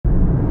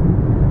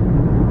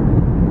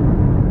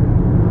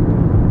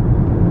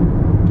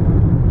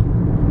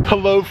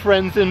Hello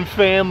friends and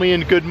family,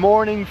 and good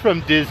morning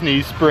from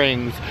Disney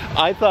Springs.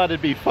 I thought it'd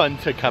be fun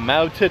to come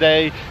out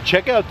today,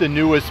 check out the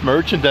newest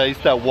merchandise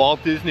that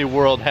Walt Disney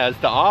World has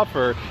to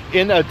offer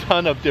in a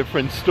ton of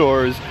different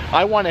stores.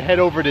 I want to head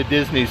over to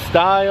Disney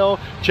Style,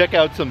 check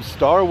out some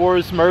Star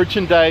Wars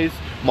merchandise.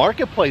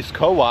 Marketplace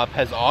Co-op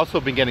has also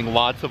been getting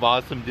lots of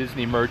awesome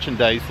Disney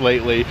merchandise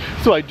lately,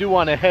 so I do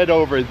want to head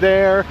over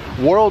there.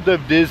 World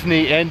of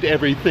Disney and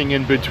everything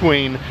in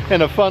between,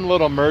 and a fun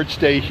little merch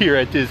day here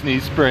at Disney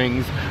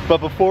Springs. But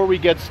before we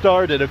get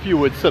started, if you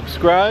would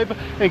subscribe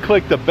and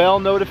click the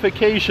bell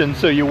notification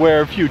so you're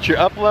aware of future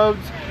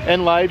uploads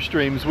and live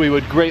streams, we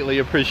would greatly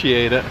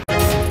appreciate it.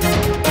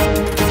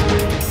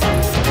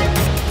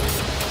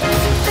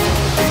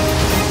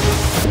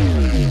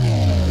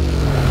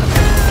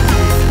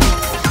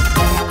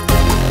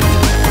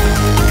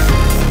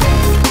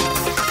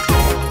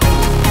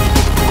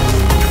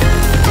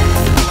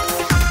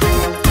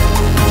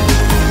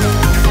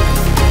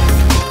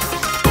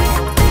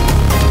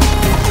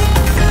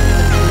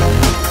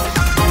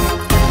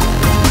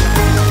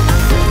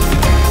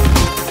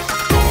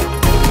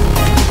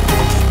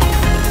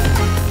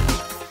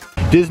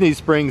 Disney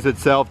Springs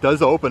itself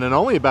does open in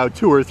only about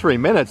 2 or 3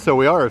 minutes, so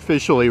we are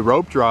officially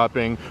rope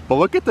dropping. But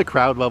look at the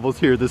crowd levels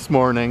here this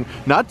morning.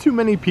 Not too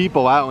many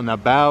people out and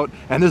about,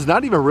 and there's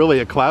not even really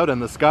a cloud in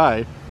the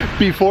sky.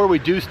 Before we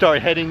do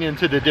start heading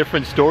into the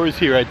different stores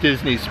here at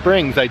Disney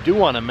Springs, I do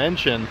want to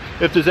mention,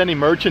 if there's any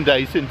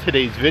merchandise in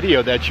today's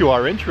video that you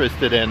are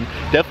interested in,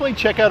 definitely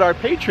check out our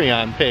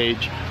Patreon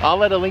page.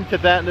 I'll add a link to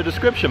that in the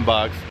description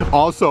box.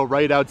 Also,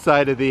 right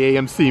outside of the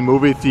AMC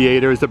movie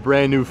theater is a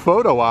brand new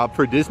photo op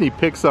for Disney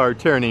Pixar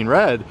Turning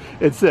Red.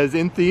 It says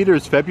in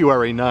theaters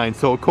February 9th,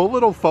 so a cool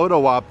little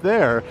photo op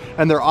there.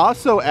 And they're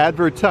also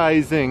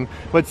advertising,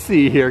 let's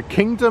see here,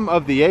 Kingdom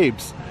of the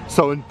Apes.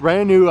 So a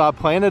brand new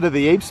Planet of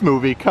the Apes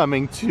movie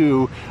coming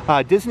to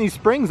Disney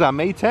Springs on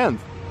May 10th.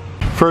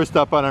 First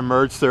up on our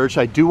merch search,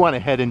 I do want to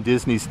head in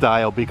Disney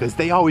Style because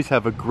they always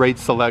have a great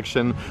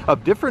selection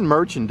of different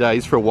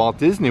merchandise for Walt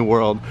Disney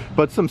World,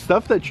 but some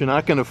stuff that you're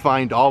not going to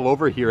find all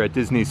over here at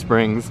Disney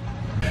Springs.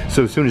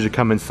 So as soon as you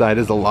come inside,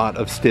 there's a lot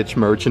of Stitch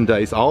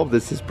merchandise. All of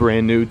this is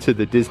brand new to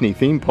the Disney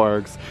theme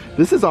parks.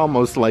 This is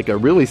almost like a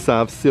really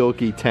soft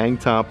silky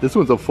tank top. This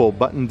one's a full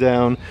button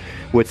down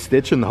with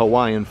Stitch and the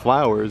Hawaiian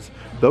flowers.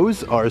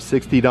 Those are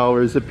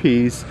 $60 a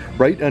piece.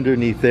 Right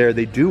underneath there,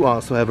 they do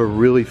also have a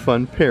really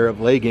fun pair of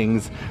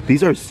leggings.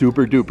 These are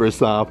super duper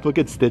soft. Look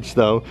at Stitch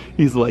though.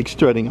 He's like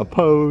strutting a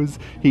pose.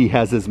 He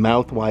has his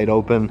mouth wide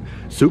open.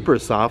 Super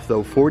soft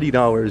though,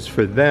 $40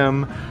 for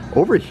them.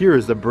 Over here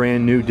is a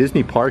brand new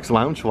Disney Parks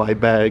Loungefly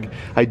bag.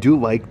 I do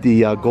like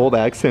the gold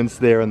accents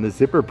there and the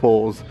zipper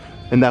pulls.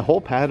 And that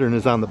whole pattern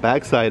is on the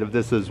back side of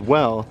this as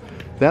well.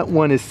 That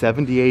one is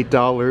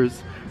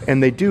 $78.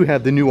 And they do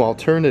have the new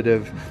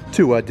alternative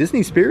to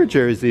Disney Spirit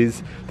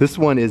jerseys. This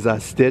one is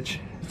Stitch.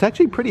 It's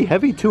actually pretty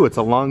heavy too. It's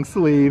a long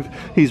sleeve.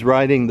 He's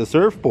riding the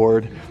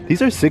surfboard.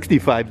 These are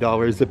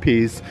 $65 a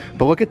piece.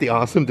 But look at the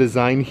awesome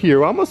design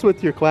here, almost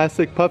with your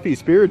classic puffy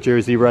Spirit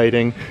jersey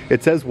writing.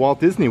 It says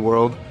Walt Disney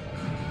World.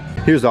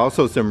 Here's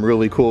also some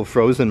really cool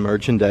Frozen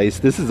merchandise.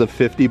 This is a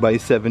 50 by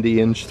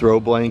 70 inch throw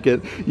blanket.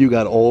 You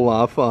got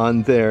Olaf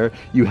on there.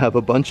 You have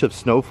a bunch of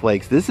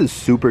snowflakes. This is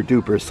super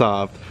duper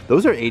soft.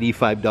 Those are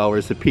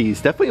 $85 a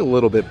piece. Definitely a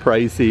little bit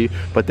pricey,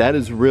 but that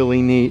is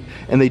really neat.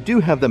 And they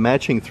do have the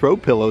matching throw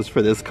pillows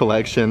for this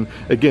collection.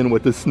 Again,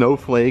 with the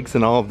snowflakes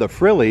and all of the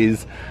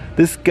frillies.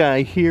 This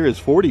guy here is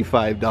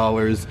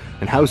 $45,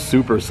 and how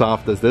super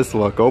soft does this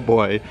look? Oh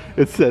boy.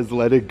 It says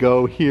let it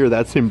go here.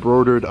 That's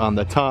embroidered on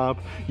the top.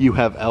 You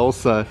have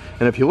Elsa,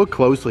 and if you look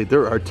closely,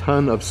 there are a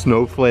ton of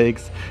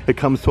snowflakes. It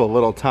comes to a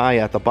little tie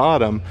at the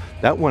bottom.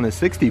 That one is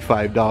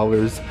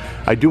 $65.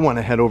 I do want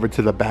to head over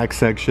to the back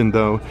section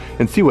though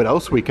and see what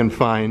else we can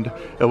find.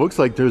 It looks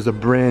like there's a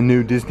brand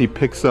new Disney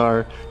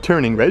Pixar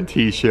Turning Red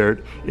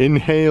t-shirt.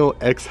 Inhale,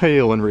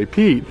 exhale, and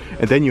repeat.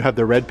 And then you have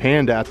the red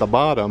panda at the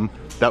bottom.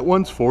 That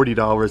one's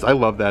 $40. I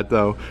love that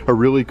though. A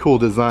really cool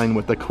design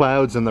with the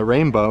clouds and the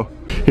rainbow.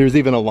 Here's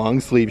even a long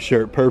sleeve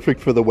shirt,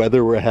 perfect for the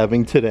weather we're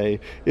having today.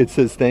 It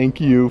says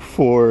thank you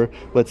for,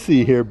 let's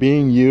see here,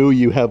 being you.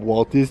 You have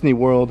Walt Disney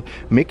World,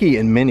 Mickey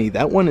and Minnie.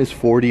 That one is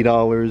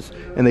 $40.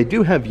 And they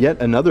do have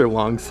yet another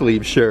long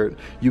sleeve shirt.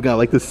 You got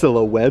like the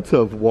silhouette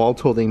of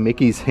Walt holding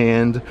Mickey's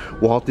hand,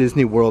 Walt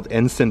Disney World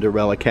and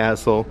Cinderella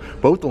Castle.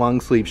 Both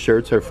long sleeve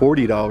shirts are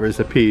 $40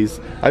 a piece.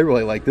 I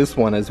really like this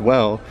one as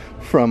well.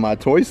 From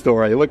Toy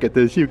Story, look at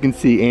this. You can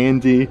see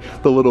Andy,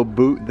 the little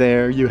boot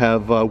there. You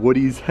have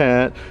Woody's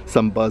hat,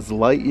 some Buzz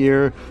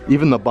Lightyear,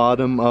 even the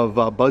bottom of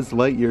Buzz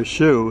Lightyear's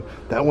shoe.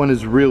 That one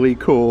is really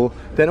cool.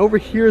 Then over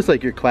here is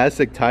like your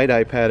classic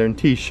tie-dye pattern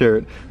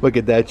t-shirt. Look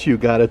at that. You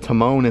got a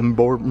Timon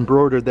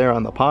embroidered there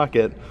on the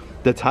pocket.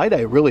 The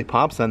tie-dye really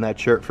pops on that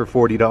shirt for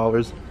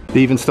 $40.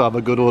 They even still have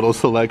a good little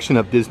selection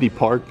of Disney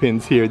park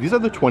pins here. These are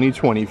the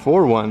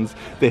 2024 ones.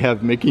 They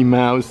have Mickey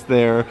Mouse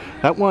there.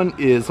 That one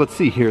is, let's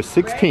see here,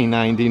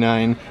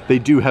 $16.99. They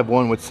do have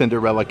one with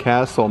Cinderella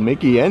Castle,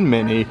 Mickey and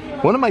Minnie.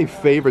 One of my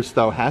favorites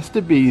though has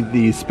to be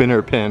the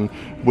spinner pin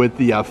with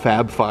the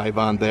Fab Five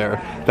on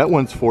there. That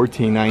one's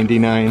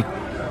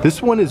 $14.99.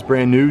 This one is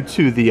brand new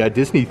to the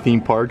Disney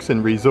theme parks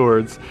and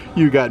resorts.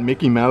 You got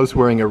Mickey Mouse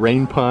wearing a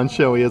rain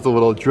poncho. He has a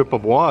little drip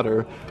of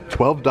water.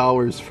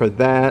 $12 for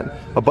that.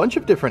 A bunch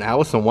of different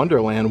Alice in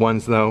Wonderland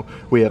ones though.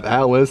 We have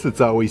Alice,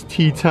 It's Always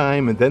Tea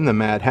Time, and then the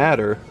Mad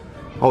Hatter.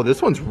 Oh,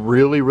 this one's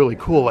really, really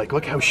cool. Like,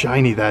 look how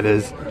shiny that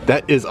is.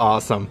 That is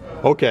awesome.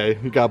 Okay,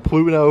 we got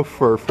Pluto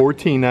for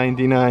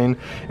 $14.99,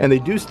 and they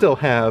do still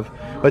have,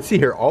 let's see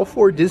here, all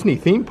 4 Disney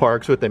theme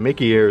parks with the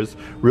Mickey ears.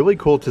 Really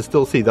cool to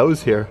still see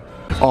those here.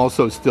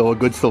 Also still a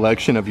good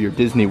selection of your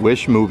Disney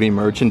Wish movie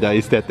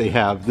merchandise that they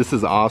have. This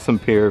is an awesome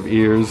pair of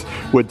ears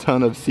with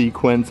ton of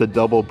sequins, a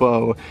double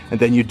bow, and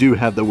then you do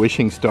have the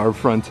wishing star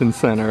front and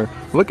center.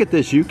 Look at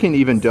this, you can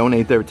even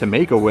donate there to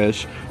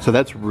Make-A-Wish, so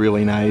that's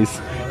really nice.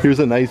 Here's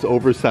a nice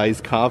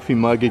oversized coffee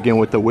mug again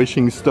with the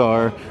wishing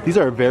star. These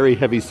are very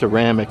heavy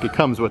ceramic. It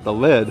comes with a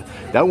lid.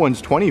 That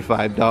one's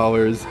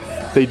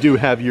 $25. They do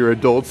have your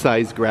adult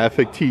size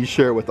graphic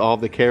t-shirt with all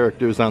the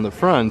characters on the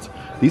front.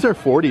 These are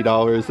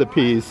 $40 a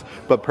piece,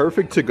 but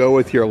perfect to go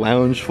with your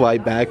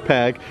Loungefly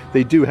backpack.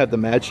 They do have the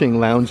matching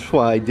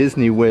Loungefly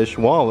Disney Wish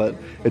wallet.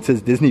 It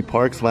says Disney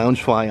Parks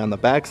Loungefly on the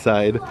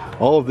backside.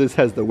 All of this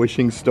has the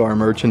wishing star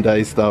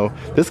merchandise though.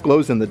 This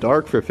glows in the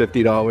dark for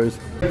 $50.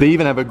 They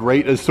even have a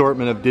great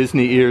assortment of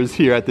Disney ears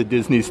here at the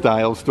Disney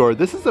Style store.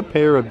 This is a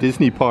pair of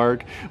Disney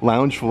Park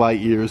Loungefly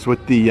ears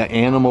with the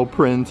animal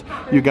print.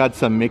 You got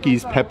some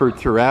Mickey's peppered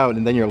throughout,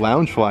 and then your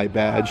Loungefly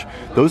badge.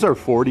 Those are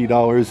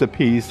 $40 a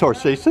piece, or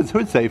I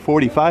should say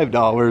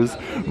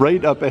 $45.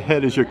 Right up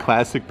ahead is your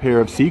classic pair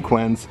of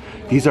sequins.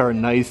 These are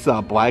nice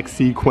black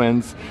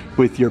sequins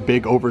with your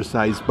big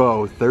oversized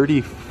bow.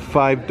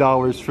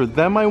 $35 for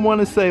them, I want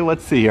to say.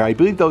 Let's see here. I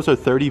believe those are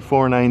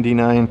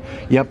 $34.99.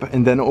 Yep,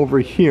 and then over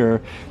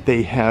here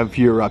they have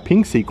your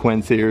pink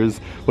sequins ears.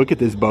 Look at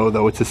this bow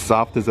though, it's as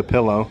soft as a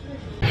pillow.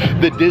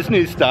 The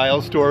Disney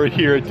Style store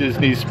here at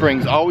Disney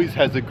Springs always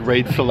has a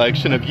great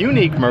selection of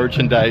unique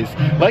merchandise.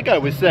 Like I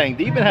was saying,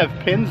 they even have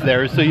pins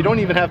there, so you don't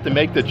even have to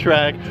make the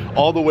trek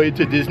all the way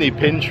to Disney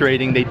Pin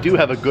Trading. They do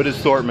have a good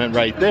assortment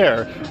right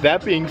there.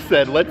 That being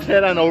said, let's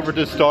head on over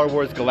to Star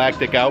Wars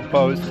Galactic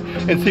Outpost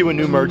and see what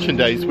new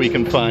merchandise we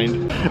can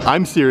find.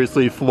 I'm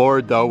seriously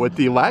floored though with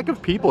the lack of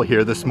people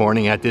here this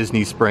morning at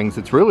Disney Springs.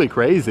 It's really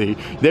crazy.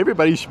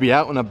 Everybody should be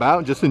out and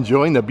about just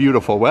enjoying the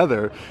beautiful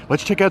weather.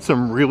 Let's check out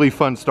some really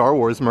fun Star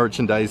Wars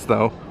merchandise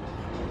though.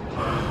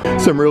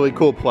 Some really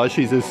cool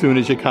plushies as soon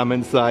as you come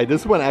inside.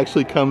 This one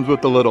actually comes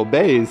with a little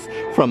base.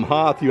 From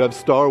Hoth, you have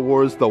Star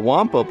Wars the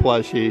Wampa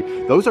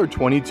plushie. Those are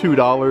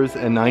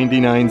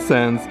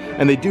 $22.99,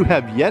 and they do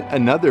have yet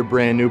another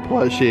brand new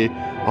plushie.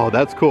 Oh,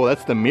 that's cool.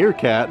 That's the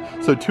Meerkat.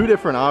 So 2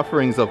 different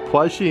offerings of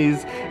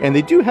plushies, and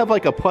they do have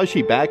like a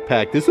plushie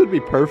backpack. This would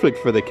be perfect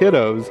for the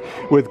kiddos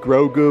with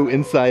Grogu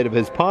inside of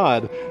his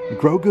pod.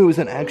 Grogu is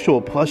an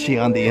actual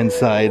plushie on the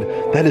inside.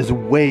 That is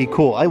way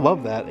cool. I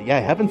love that. Yeah,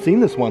 I haven't seen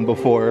this one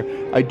before.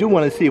 I do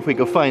want to see if we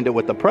can find it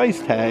with the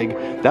price tag.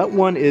 That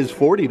one is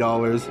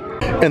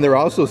 $40. And they're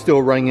also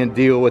still running a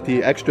deal with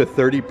the extra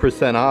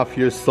 30% off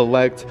your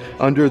select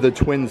Under the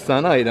Twin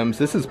Sun items.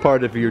 This is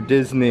part of your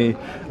Disney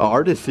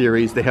Artist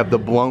Series. They have the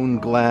blown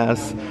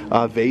glass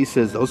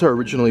vases. Those are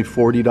originally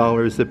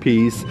 $40 a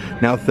piece,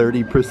 now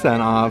 30%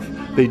 off.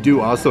 They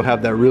do also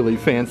have that really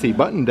fancy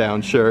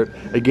button-down shirt.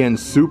 Again,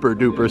 super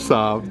duper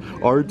soft.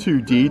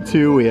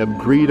 R2-D2, we have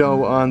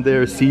Greedo on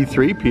there,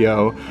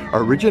 C-3PO.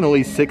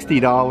 Originally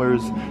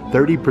 $60,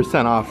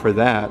 30% off for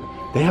that.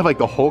 They have like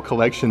the whole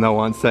collection though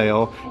on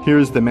sale.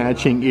 Here's the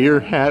matching ear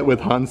hat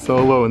with Han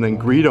Solo and then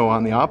Greedo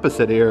on the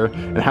opposite ear.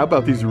 And how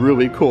about these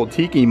really cool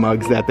tiki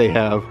mugs that they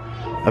have?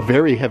 A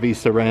very heavy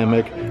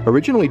ceramic,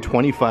 originally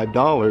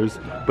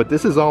 $25, but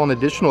this is all an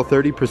additional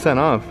 30%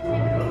 off.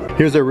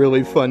 Here's a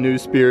really fun new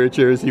Spirit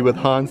jersey with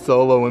Han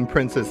Solo and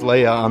Princess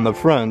Leia on the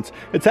front.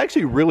 It's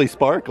actually really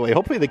sparkly.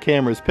 Hopefully the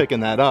camera's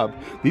picking that up.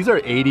 These are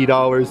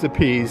 $80 a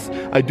piece.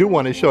 I do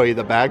want to show you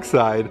the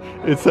backside.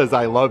 It says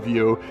I love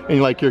you,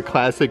 and like your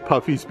classic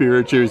puffy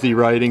Spirit jersey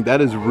writing.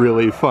 That is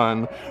really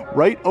fun.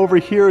 Right over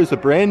here is a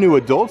brand new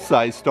adult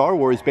size Star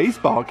Wars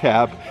baseball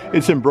cap.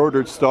 It's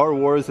embroidered Star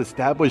Wars,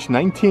 established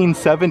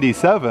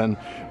 1977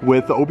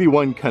 with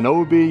Obi-Wan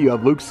Kenobi. You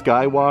have Luke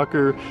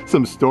Skywalker,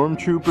 some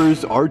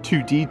stormtroopers,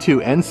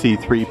 R2-D2 and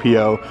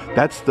C-3PO.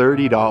 That's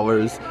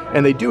 $30.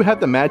 And they do have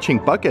the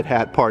matching bucket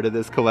hat part of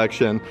this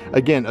collection.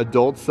 Again,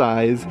 adult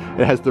size.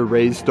 It has the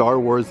raised Star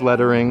Wars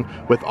lettering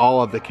with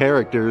all of the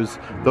characters.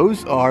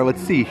 Those are,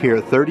 let's see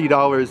here,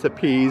 $30 a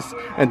piece.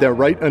 And then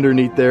right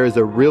underneath there is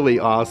a really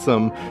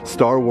awesome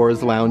Star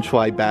Wars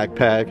Loungefly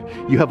backpack.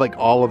 You have like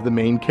all of the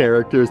main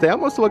characters. They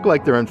almost look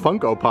like they're in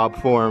Funko Pop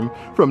form,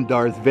 from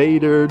Darth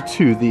Vader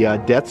to the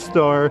Death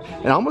Star,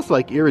 and almost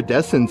like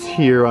iridescence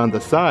here on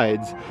the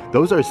sides.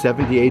 Those are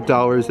 $78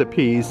 $48 a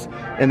piece.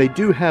 And they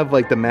do have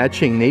like the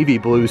matching navy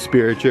blue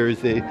spirit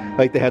jersey,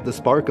 like they had the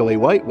sparkly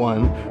white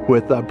one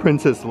with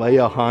Princess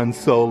Leia, Han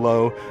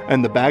Solo,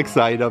 and the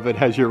backside of it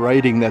has your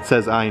writing that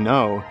says I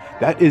know.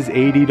 That is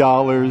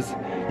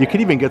 $80. You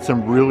could even get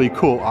some really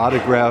cool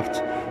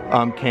autographed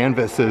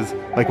canvases.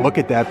 Like, look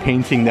at that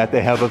painting that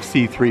they have of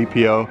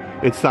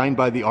C-3PO. It's signed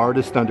by the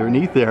artist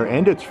underneath there,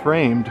 and it's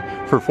framed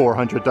for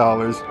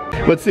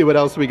 $400. Let's see what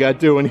else we got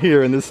doing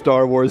here in this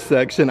Star Wars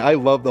section. I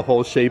love the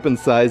whole shape and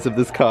size of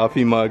this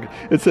coffee mug.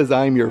 It says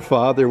I'm your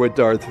father with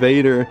Darth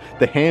Vader.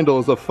 The handle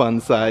is a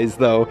fun size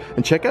though,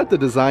 and check out the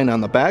design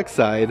on the back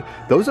side.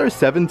 Those are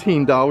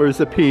 $17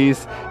 a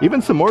piece.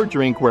 Even some more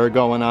drinkware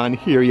going on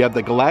here. You have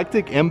the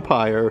Galactic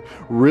Empire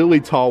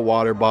really tall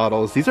water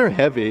bottles. These are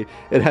heavy.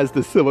 It has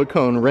the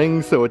silicone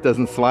ring so it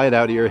doesn't slide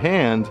out of your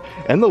hand,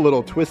 and the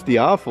little twisty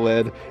off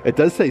lid. It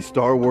does say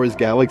Star Wars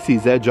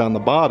Galaxy's Edge on the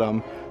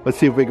bottom. Let's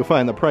see if we can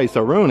find the price.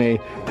 Rooney,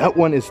 that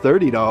one is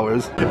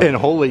 $30. And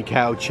holy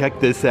cow, check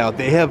this out.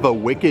 They have a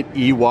Wicked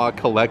Ewok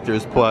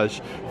collector's plush.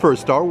 For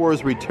Star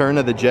Wars Return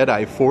of the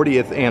Jedi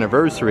 40th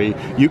anniversary,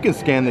 you can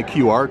scan the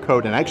QR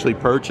code and actually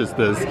purchase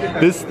this.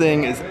 This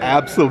thing is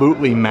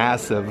absolutely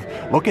massive.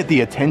 Look at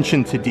the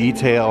attention to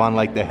detail on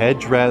like the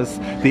headdress,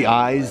 the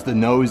eyes, the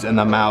nose, and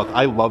the mouth.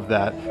 I love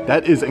that.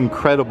 That is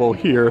incredible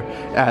here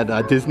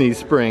at Disney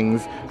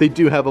Springs. They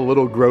do have a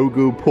little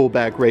Grogu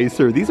pullback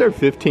racer. These are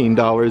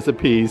 $15 a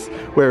piece,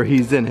 where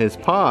he's in his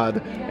pod,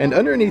 and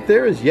underneath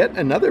there is yet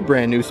another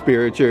brand new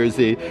spirit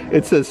jersey.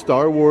 It says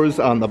Star Wars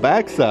on the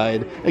back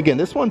side. Again,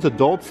 this one's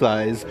adult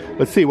size.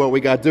 Let's see what we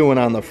got doing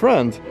on the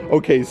front.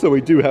 Okay, so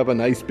we do have a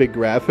nice big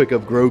graphic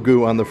of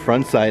Grogu on the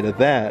front side of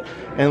that,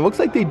 and it looks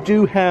like they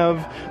do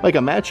have like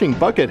a matching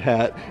bucket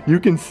hat. You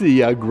can see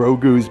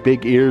Grogu's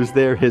big ears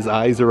there. His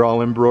eyes are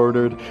all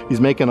embroidered.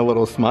 He's making a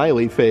little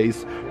smiley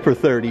face for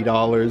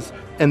 $30.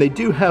 And they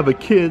do have a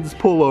kid's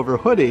pullover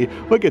hoodie.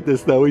 Look at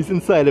this though, he's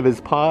inside of his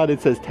pod.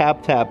 It says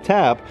tap, tap,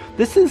 tap.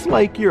 This is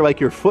like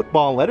your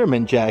football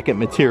Letterman jacket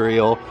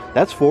material.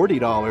 That's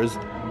 $40.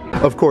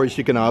 Of course,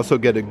 you can also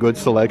get a good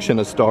selection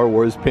of Star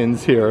Wars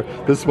pins here.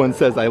 This one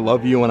says, I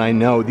love you and I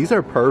know. These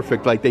are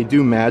perfect. Like, they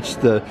do match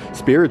the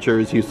spirit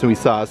jerseys we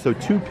saw. So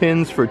 2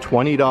 pins for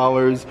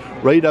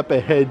 $20. Right up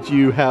ahead,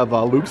 you have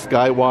Luke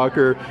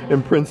Skywalker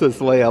and Princess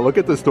Leia. Look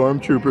at the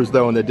stormtroopers,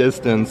 though, in the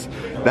distance.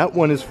 That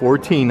one is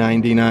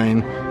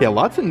 $14.99. Yeah,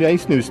 lots of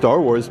nice new Star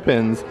Wars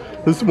pins.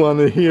 This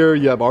one here,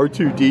 you have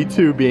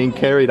R2-D2 being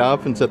carried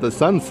off into the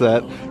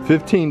sunset.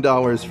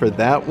 $15 for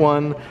that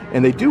one.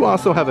 And they do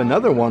also have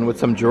another one with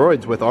some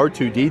droids with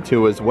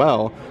R2-D2 as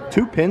well.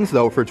 2 pins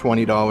though for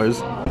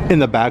 $20. In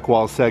the back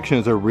wall section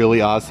is a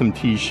really awesome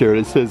t-shirt.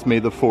 It says may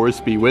the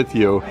force be with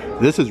you.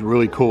 This is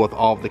really cool with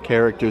all of the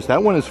characters.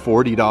 That one is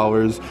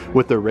 $40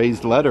 with the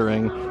raised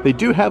lettering. They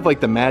do have like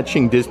the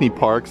matching Disney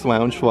Parks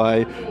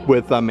Loungefly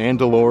with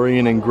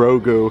Mandalorian and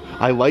Grogu.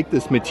 I like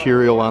this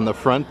material on the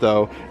front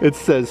though. It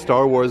says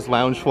Star Wars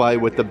Loungefly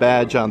with the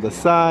badge on the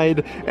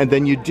side, and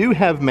then you do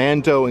have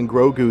Mando and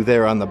Grogu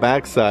there on the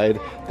back side.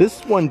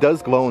 This one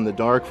does glow in the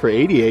dark for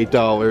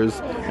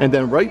 $88, and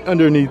then right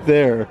underneath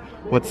there,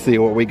 let's see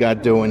what we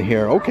got doing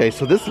here. Okay,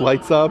 so this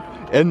lights up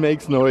and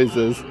makes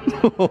noises.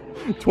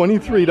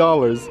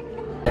 $23.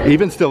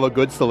 Even still a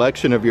good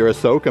selection of your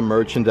Ahsoka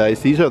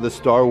merchandise. These are the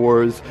Star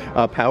Wars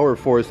Power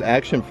Force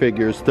action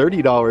figures,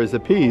 $30 a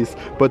piece,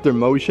 but they're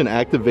motion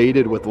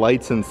activated with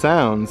lights and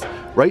sounds.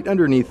 Right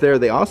underneath there,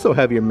 they also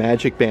have your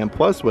Magic Band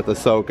Plus with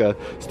Ahsoka,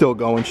 still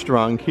going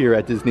strong here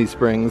at Disney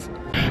Springs.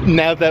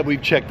 Now that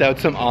we've checked out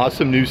some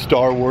awesome new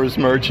Star Wars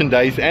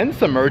merchandise and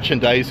some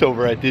merchandise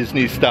over at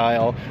Disney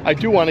Style, I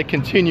do want to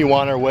continue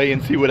on our way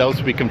and see what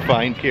else we can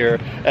find here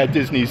at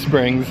Disney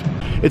Springs.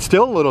 It's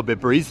still a little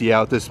bit breezy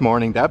out this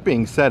morning. That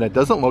being said, it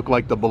doesn't look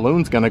like the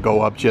balloon's gonna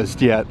go up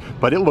just yet,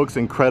 but it looks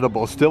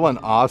incredible. Still an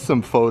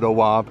awesome photo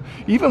op,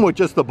 even with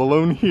just the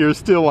balloon here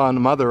still on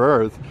Mother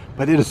Earth,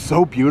 but it is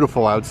so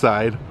beautiful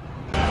outside.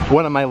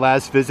 One of my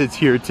last visits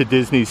here to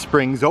Disney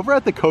Springs, over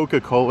at the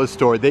Coca-Cola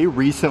store, they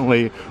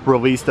recently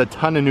released a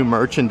ton of new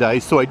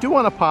merchandise, so I do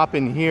want to pop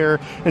in here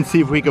and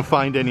see if we can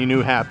find any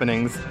new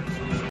happenings.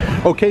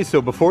 Okay,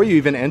 so before you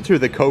even enter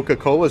the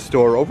Coca-Cola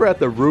store, over at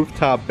the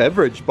rooftop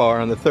beverage bar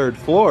on the 3rd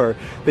floor,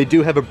 they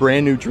do have a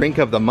brand new drink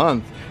of the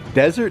month,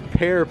 Desert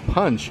Pear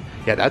Punch.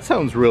 Yeah, that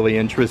sounds really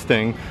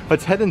interesting.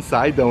 Let's head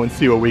inside though and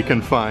see what we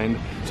can find.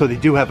 So they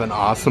do have an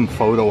awesome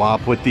photo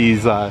op with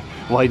these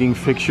lighting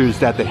fixtures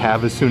that they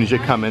have as soon as you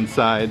come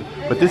inside.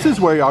 But this is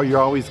where you're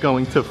always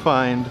going to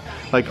find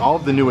like all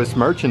of the newest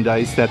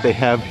merchandise that they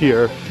have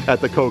here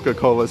at the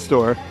Coca-Cola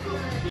store.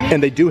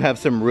 And they do have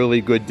some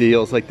really good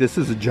deals. Like this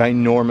is a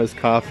ginormous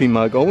coffee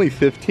mug, only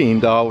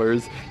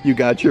 $15. You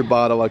got your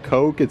bottle of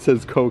Coke, it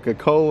says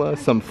Coca-Cola,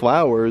 some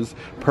flowers,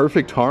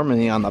 Perfect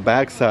Harmony on the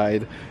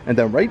backside. And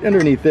then right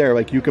underneath there,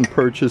 like you can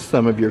purchase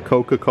some of your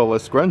Coca-Cola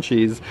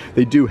scrunchies.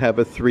 They do have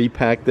a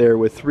 3-pack there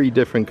with 3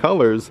 different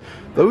colors.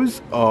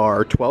 Those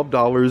are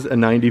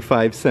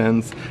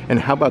 $12.95. And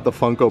how about the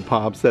Funko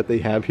Pops that they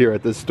have here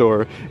at this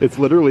store? It's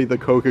literally the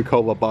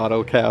Coca-Cola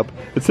bottle cap.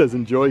 It says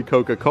enjoy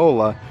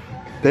Coca-Cola.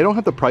 They don't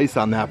have the price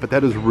on that, but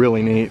that is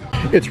really neat.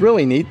 It's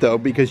really neat though,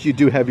 because you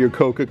do have your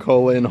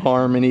Coca-Cola in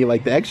Harmony.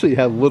 Like, they actually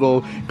have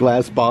little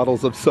glass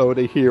bottles of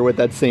soda here with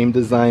that same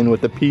design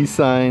with the peace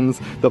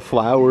signs, the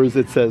flowers,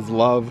 it says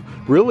love.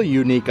 Really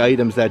unique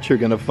items that you're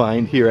gonna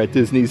find here at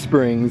Disney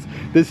Springs.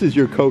 This is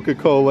your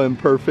Coca-Cola in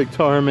perfect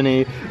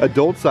harmony.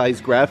 Adult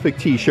size graphic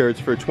t-shirts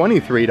for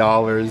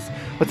 $23.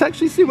 Let's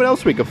actually see what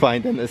else we can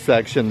find in this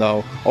section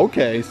though.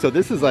 Okay, so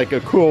this is like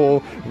a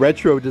cool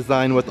retro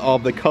design with all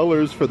the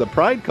colors for the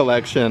Pride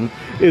collection.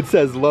 It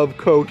says Love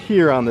Coke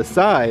here on the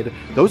side.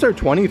 Those are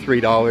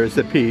 $23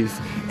 a piece.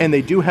 And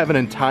they do have an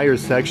entire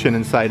section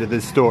inside of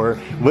this store,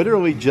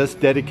 literally just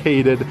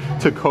dedicated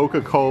to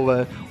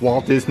Coca-Cola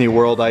Walt Disney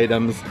World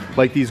items,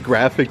 like these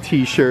graphic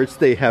t-shirts.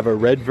 They have a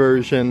red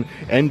version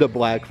and a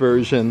black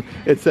version.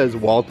 It says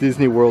Walt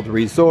Disney World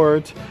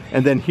Resort.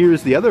 And then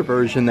here's the other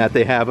version that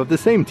they have of the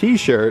same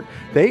t-shirt.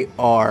 They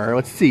are,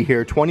 let's see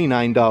here,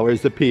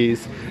 $29 a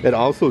piece. It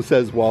also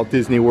says Walt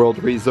Disney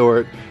World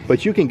Resort,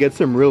 but you can get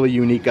some really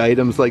unique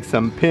items like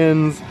some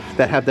pins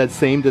that have that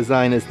same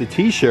design as the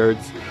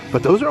t-shirts,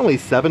 but those are only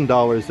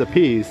 $7 a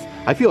piece.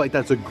 I feel like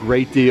that's a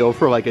great deal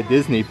for like a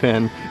Disney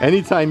pin.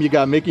 Anytime you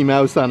got Mickey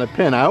Mouse on a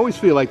pin, I always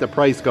feel like the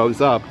price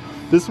goes up.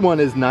 This one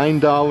is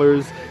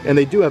 $9, and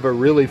they do have a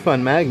really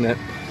fun magnet.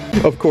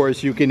 Of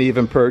course, you can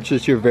even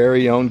purchase your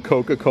very own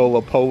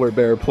Coca-Cola polar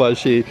bear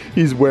plushie.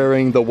 He's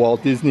wearing the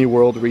Walt Disney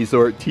World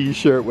Resort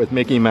t-shirt with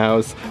Mickey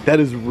Mouse. That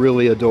is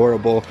really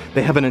adorable.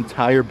 They have an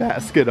entire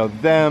basket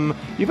of them.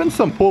 Even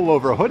some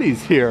pullover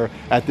hoodies here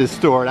at this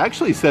store. It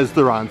actually says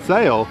they're on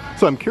sale,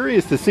 so I'm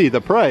curious to see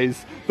the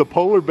price. The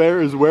polar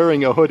bear is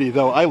wearing a hoodie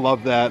though. I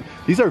love that.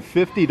 These are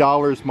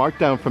 $50 marked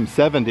down from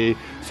 $70,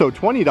 so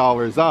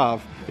 $20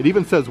 off. It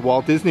even says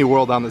Walt Disney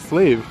World on the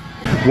sleeve.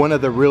 One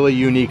of the really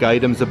unique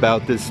items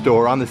about this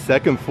store, on the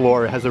second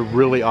floor, it has a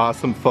really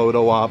awesome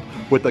photo op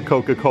with the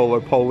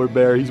Coca-Cola polar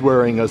bear. He's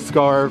wearing a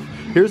scarf.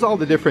 Here's all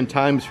the different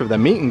times for the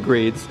meet and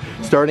greets,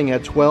 starting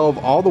at 12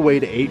 all the way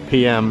to 8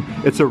 p.m.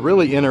 It's a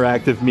really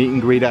interactive meet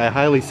and greet. I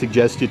highly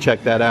suggest you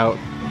check that out.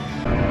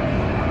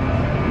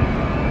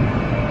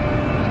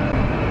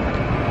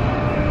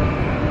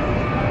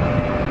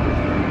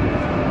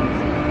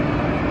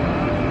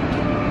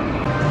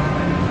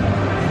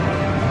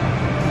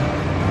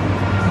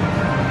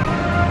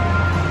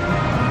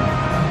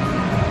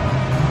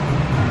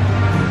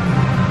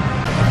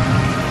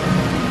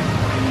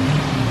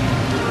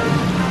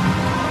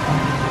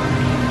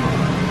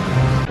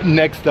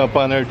 Next up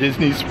on our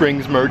Disney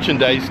Springs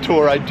merchandise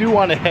tour, I do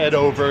want to head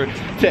over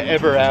to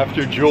Ever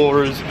After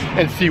Jewelers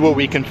and see what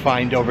we can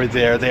find over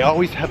there. They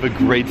always have a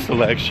great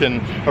selection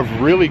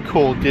of really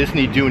cool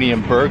Disney, Dooney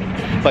and Burke,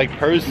 like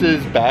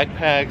purses,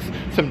 backpacks,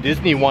 some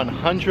Disney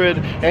 100,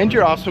 and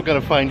you're also going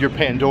to find your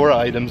Pandora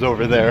items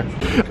over there.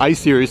 I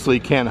seriously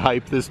can't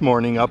hype this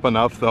morning up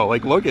enough though.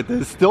 Like, look at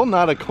this, still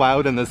not a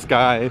cloud in the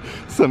sky,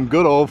 some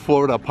good old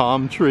Florida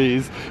palm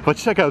trees.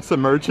 Let's check out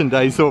some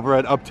merchandise over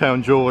at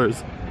Uptown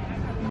Jewelers.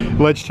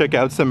 Let's check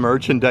out some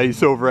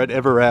merchandise over at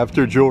Ever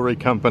After Jewelry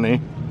Company.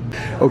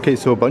 Okay,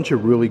 so a bunch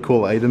of really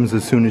cool items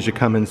as soon as you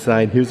come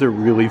inside. Here's a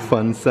really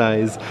fun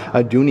size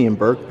Dooney and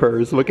Burke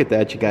purse. Look at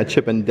that. You got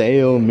Chip and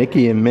Dale,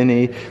 Mickey and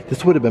Minnie.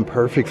 This would have been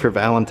perfect for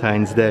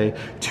Valentine's Day.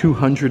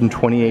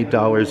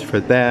 $228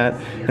 for that.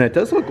 And it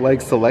does look like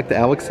select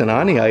Alex and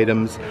Ani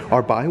items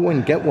are buy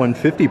one, get one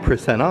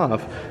 50%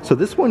 off. So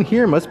this one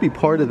here must be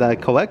part of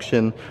that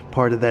collection,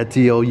 part of that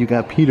deal. You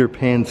got Peter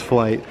Pan's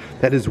Flight.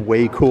 That is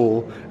way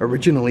cool.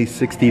 Originally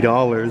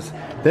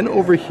 $60. Then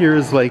over here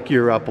is like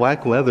your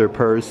black leather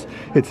purse.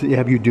 You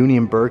have your Dooney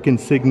and Burke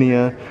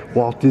insignia,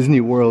 Walt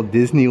Disney World,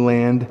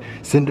 Disneyland,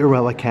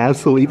 Cinderella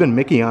Castle, even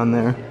Mickey on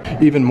there.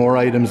 Even more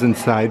items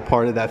inside,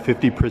 part of that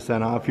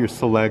 50% off your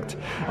select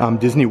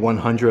Disney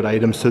 100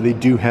 items. So they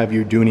do have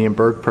your Dooney and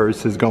Burke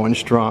purses going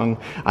strong.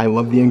 I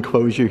love the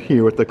enclosure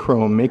here with the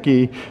chrome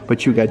Mickey,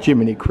 but you got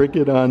Jiminy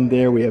Cricket on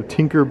there. We have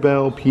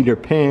Tinkerbell, Peter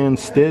Pan,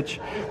 Stitch,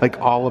 like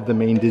all of the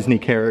main Disney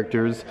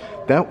characters.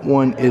 That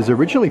one is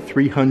originally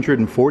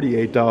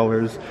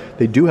 $348.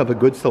 They do have a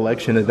good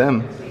selection of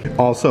them.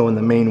 Also in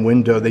the main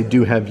window, they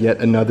do have yet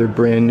another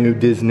brand new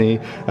Disney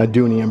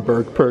Dooney and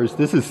Burke purse.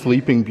 This is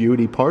Sleeping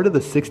Beauty, part of the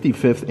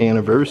 65th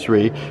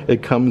anniversary.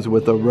 It comes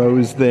with a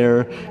rose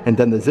there, and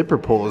then the zipper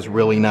pull is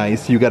really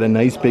nice. You got a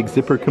nice big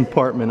zipper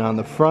compartment on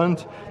the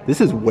front.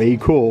 This is way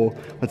cool.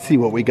 Let's see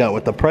what we got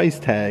with the price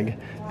tag.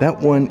 That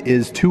one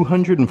is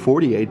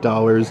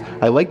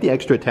 $248. I like the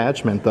extra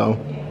attachment though.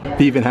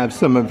 They even have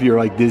some of your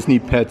like Disney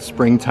Pet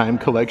Springtime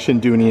Collection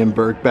Dooney and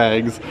Burke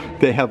bags.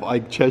 They have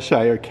like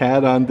Cheshire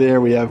Cat on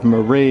there. We have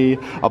Marie,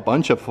 a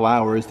bunch of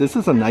flowers. This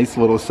is a nice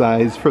little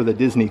size for the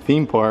Disney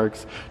theme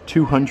parks.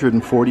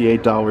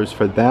 $248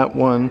 for that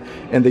one.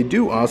 And they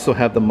do also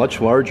have the much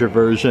larger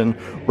version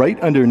right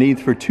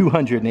underneath for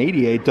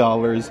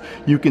 $288.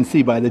 You can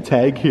see by the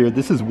tag here,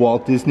 this is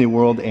Walt Disney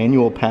World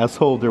annual pass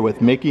holder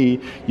with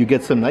Mickey. You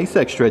get some nice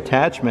extra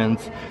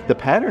attachments. The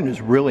pattern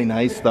is really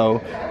nice though,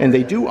 and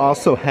they do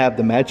also have have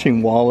the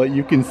matching wallet.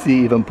 You can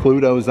see even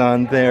Pluto's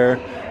on there.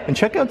 And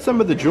check out some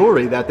of the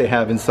jewelry that they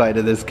have inside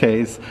of this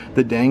case.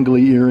 The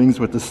dangly earrings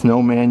with the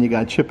snowman. You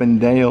got Chip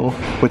and Dale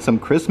with some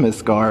Christmas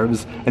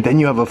scarves. And then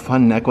you have a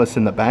fun necklace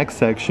in the back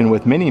section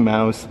with Minnie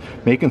Mouse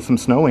making some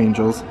snow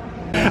angels.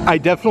 I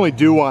definitely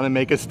do want to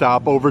make a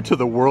stop over to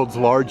the world's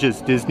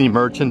largest Disney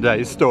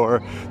merchandise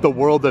store, the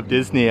World of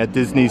Disney at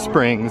Disney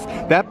Springs.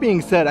 That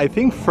being said, I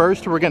think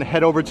first we're going to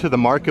head over to the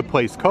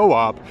Marketplace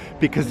Co-op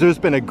because there's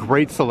been a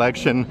great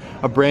selection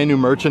of brand new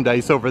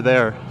merchandise over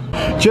there.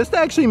 Just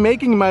actually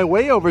making my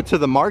way over to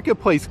the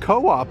Marketplace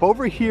Co-op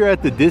over here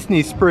at the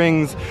Disney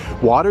Springs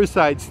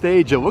Waterside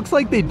stage. It looks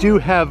like they do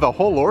have a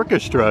whole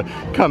orchestra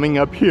coming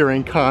up here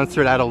in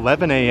concert at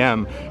 11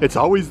 a.m. It's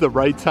always the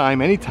right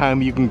time.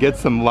 Anytime you can get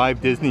some live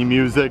Disney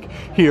music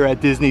here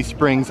at Disney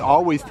Springs,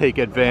 always take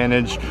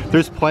advantage.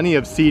 There's plenty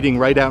of seating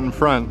right out in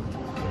front.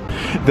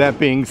 That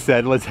being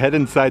said, let's head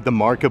inside the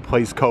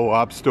Marketplace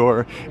Co-op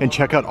store and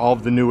check out all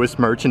of the newest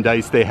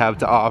merchandise they have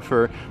to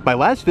offer. My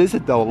last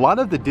visit though, a lot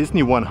of the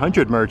Disney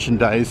 100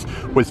 merchandise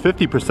was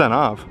 50%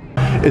 off.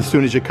 As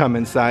soon as you come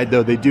inside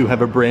though, they do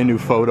have a brand new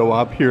photo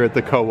op here at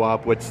the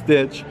Co-op with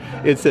Stitch.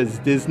 It says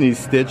Disney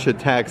Stitch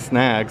Attack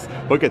Snacks.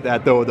 Look at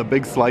that though, with a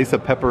big slice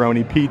of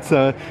pepperoni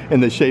pizza in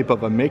the shape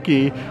of a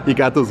Mickey. You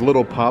got those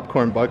little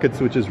popcorn buckets,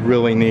 which is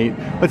really neat.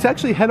 Let's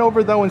actually head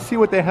over though and see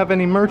what they have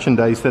any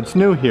merchandise that's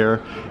new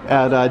here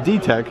at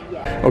D-Tech.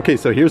 Okay,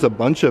 so here's a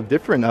bunch of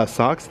different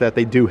socks that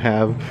they do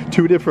have.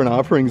 Two different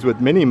offerings with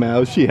Minnie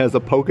Mouse. She has a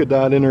polka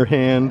dot in her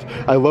hand.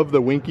 I love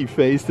the winky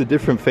face, the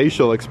different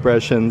facial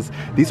expressions.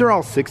 These are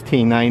all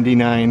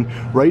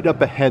 $16.99. Right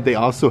up ahead, they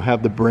also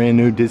have the brand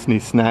new Disney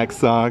Snack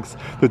socks,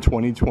 the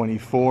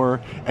 2024,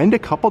 and a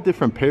couple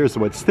different pairs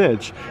with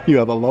Stitch. You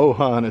have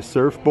Aloha on a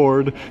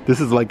surfboard.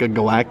 This is like a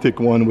galactic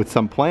one with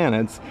some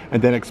planets,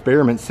 and then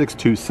Experiment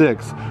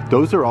 626.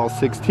 Those are all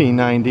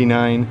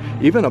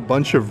 $16.99. Even a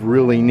bunch of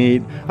really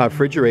neat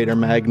refrigerator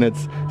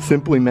magnets,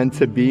 Simply Meant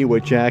to Be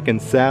with Jack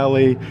and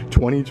Sally,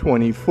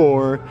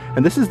 2024.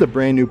 And this is the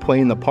brand new Play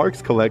in the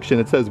Parks collection.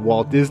 It says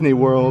Walt Disney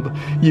World.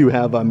 You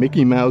have a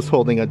Mickey Mouse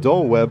holding a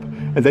Dole Whip,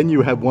 and then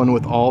you have one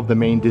with all of the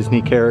main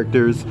Disney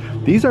characters.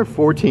 These are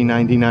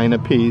 $14.99 a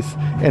piece,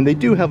 and they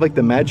do have like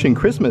the matching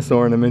Christmas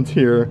ornament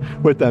here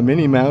with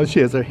Minnie Mouse.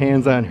 She has her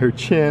hands on her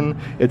chin.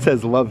 It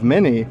says Love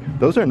Minnie.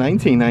 Those are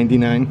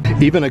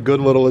 $19.99. Even a good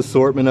little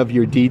assortment of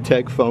your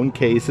D-Tech phone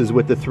cases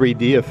with the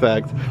 3D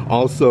effect.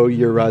 Also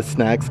your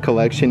snacks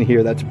collection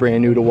here that's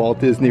brand new to Walt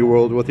Disney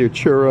World with your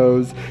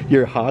churros,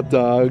 your hot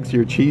dogs,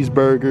 your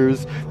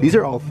cheeseburgers. These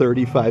are all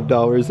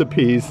 $35 a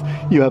piece.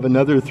 You have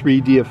another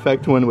 3D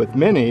effect one with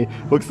Minnie.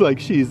 Looks like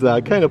she's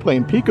kind of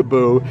playing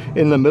peekaboo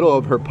in the middle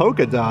of her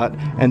polka dot,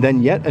 and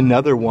then yet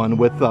another one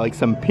with like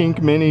some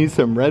pink Minnies,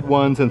 some red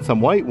ones, and some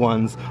white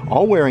ones,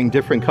 all wearing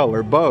different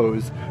color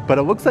bows. But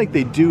it looks like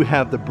they do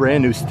have the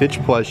brand new Stitch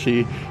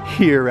plushie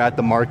here at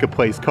the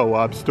Marketplace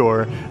Co-op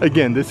store.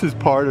 Again, this is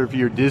part of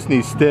your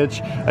Disney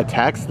Stitch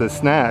Attacks the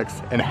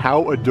Snacks, and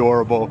how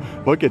adorable.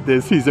 Look at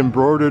this. He's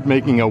embroidered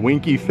making a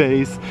winky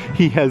face.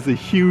 He has a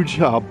huge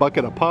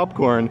bucket of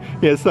popcorn.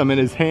 He has some in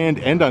his hand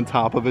and on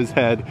top of his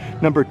head.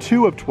 Number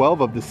 2 of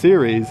 12 of the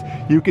series.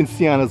 You can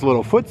see on his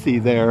little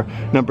footsie there,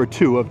 number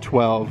 2 of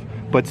 12.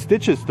 But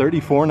Stitch is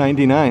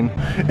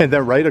 $34.99. And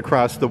then right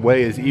across the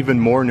way is even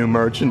more new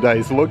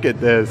merchandise. Look at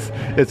this.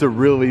 It's a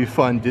really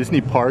fun Disney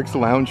Parks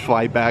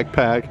Loungefly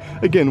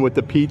backpack. Again, with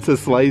the pizza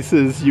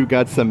slices, you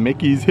got some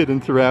Mickeys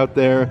hidden throughout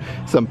there,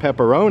 some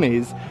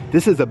pepperonis.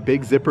 This is a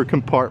big zipper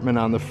compartment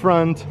on the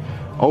front.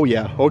 Oh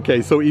yeah,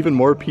 okay, so even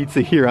more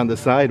pizza here on the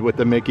side with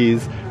the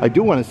Mickeys. I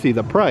do want to see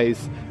the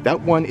price. That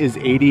one is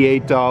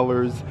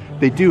 $88.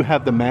 They do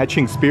have the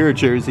matching Spirit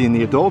jersey in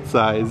the adult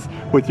size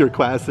with your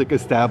classic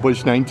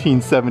established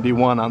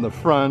 1971 on the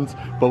front.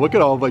 But look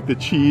at all of like the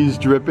cheese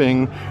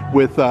dripping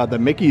with the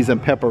Mickeys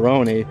and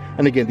pepperoni.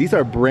 And again, these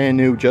are brand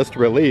new, just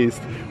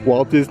released.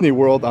 Walt Disney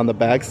World on the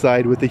back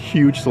side with a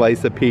huge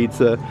slice of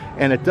pizza.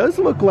 And it does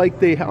look like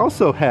they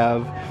also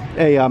have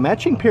a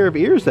matching pair of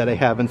ears that I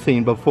haven't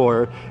seen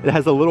before. It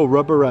has a little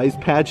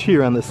rubberized patch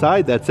here on the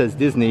side that says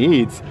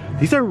Disney Eats.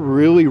 These are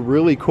really,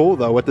 really cool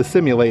though with the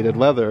simulated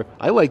leather.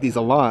 I like these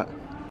a lot.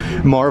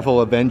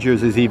 Marvel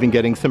Avengers is even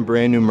getting some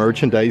brand new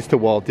merchandise to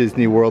Walt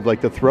Disney World,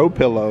 like the throw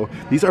pillow.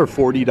 These are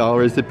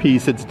 $40 a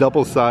piece. It's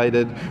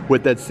double-sided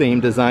with that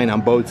same design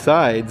on both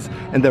sides.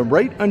 And then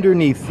right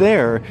underneath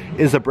there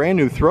is a brand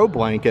new throw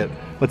blanket.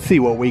 Let's see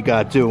what we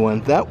got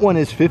doing. That one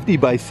is 50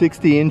 by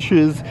 60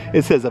 inches.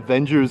 It says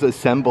Avengers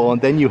Assemble,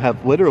 and then you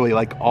have literally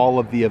like all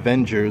of the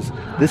Avengers.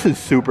 This is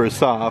super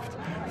soft.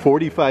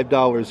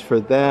 $45 for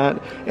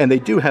that. And they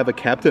do have a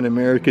Captain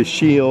America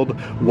shield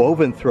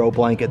woven throw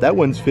blanket. That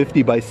one's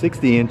 50 by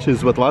 60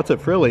 inches with lots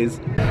of frillies.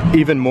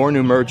 Even more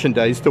new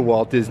merchandise to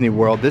Walt Disney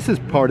World. This is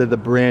part of the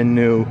brand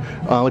new,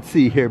 let's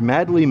see here,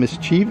 Madly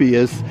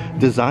Mischievous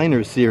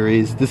Designer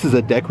Series. This is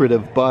a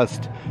decorative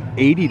bust.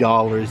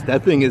 $80.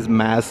 That thing is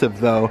massive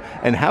though.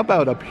 And how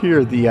about up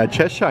here, the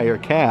Cheshire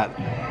Cat?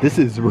 This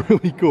is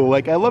really cool.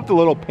 Like, I love the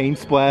little paint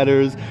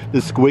splatters, the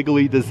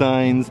squiggly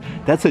designs.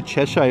 That's a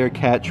Cheshire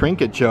Cat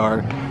trinket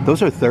jar.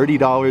 Those are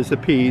 $30 a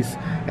piece.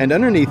 And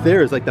underneath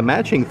there is like the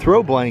matching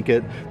throw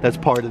blanket that's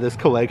part of this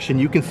collection.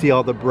 You can see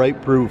all the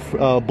bright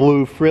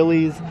blue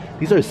frillies.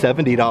 These are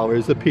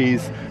 $70 a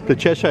piece. The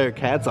Cheshire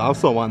Cat's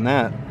also on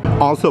that.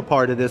 Also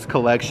part of this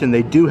collection,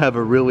 they do have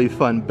a really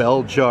fun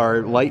bell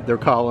jar light, they're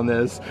calling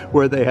this,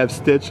 where they have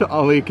Stitch.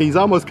 He's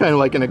almost kind of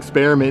like an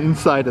experiment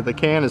inside of the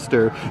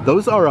canister.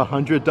 Those are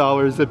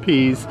 $100 a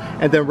piece.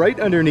 And then right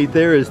underneath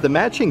there is the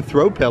matching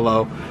throw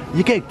pillow.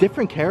 You get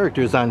different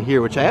characters on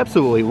here, which I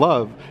absolutely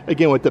love.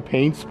 Again, with the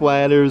paint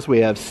splatters, we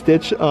have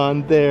Stitch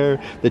on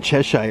there, the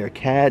Cheshire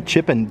Cat,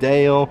 Chip and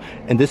Dale,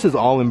 and this is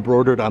all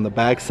embroidered on the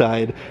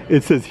backside.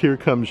 It says, "Here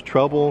comes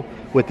trouble,"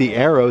 with the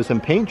arrows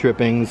and paint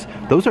drippings.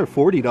 Those are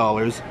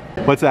 $40.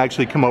 Let's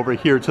actually come over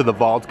here to the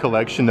Vault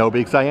collection though,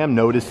 because I am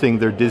noticing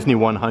their Disney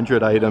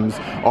 100 items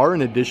are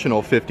an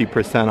additional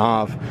 50%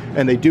 off,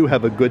 and they do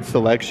have a good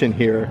selection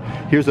here.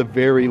 Here's a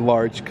very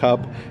large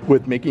cup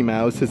with Mickey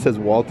Mouse. It says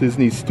Walt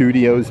Disney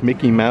Studios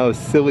Mickey Mouse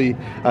Silly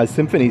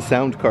Symphony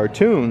Sound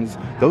Cartoons.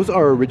 Those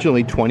are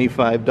originally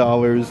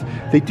 $25.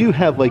 They do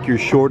have like your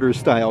shorter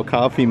style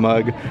coffee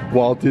mug,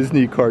 Walt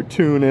Disney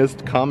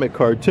Cartoonist Comic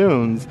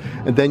Cartoons,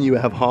 and then you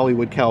have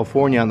Hollywood,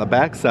 California on the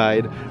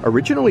backside.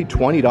 Originally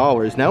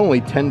 $20, now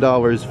only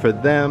 $10 for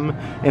them.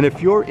 And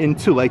if you're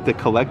into like the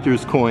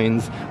collector's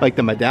coins, like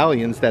the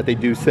medallions that they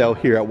do sell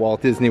here at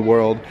Walt Disney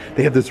World,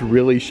 they have this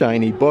really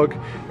shiny book,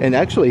 and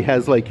actually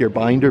has like your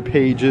binder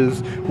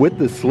pages with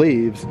the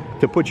sleeves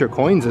to put your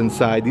coins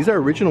inside. These are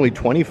originally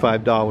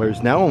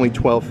 $25, now only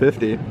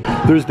 $12.50.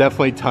 There's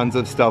definitely tons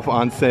of stuff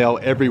on sale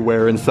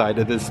everywhere inside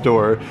of this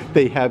store.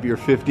 They have your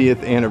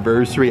 50th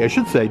anniversary, I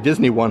should say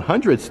Disney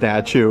 100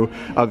 statue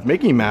of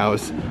Mickey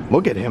Mouse.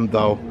 Look at him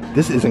though.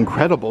 This is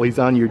incredible. He's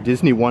on your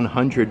Disney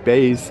 100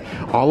 base.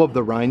 All of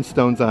the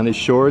rhinestones on his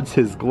shorts,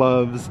 his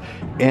gloves,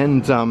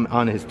 and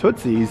on his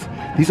Tootsies.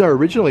 These are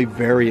originally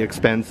very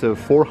expensive,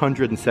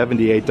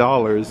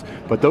 $478,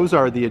 but those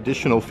are the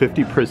additional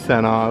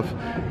 50% off.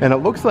 And it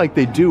looks like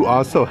they do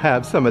also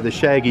have some of the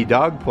Shaggy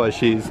dog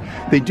plushies.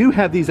 They do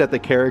have these at the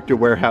Character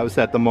Warehouse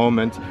at the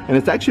moment, and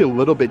it's actually a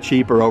little bit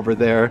cheaper over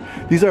there.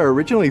 These are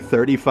originally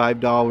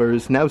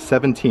 $35, now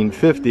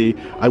 $17.50.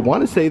 I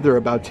want to say they're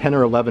about $10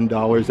 or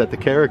 $11 at the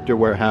Character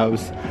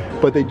Warehouse,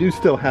 but they do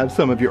still have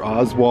some of your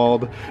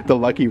Oswald, the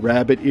Lucky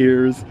Rabbit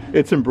ears.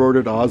 It's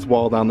embroidered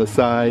Oswald on the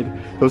side.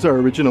 Those are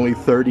originally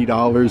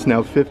 $30,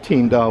 now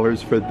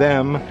 $15 for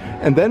them.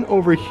 And then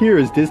over here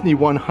is Disney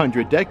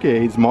 100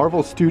 Decades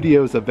Marvel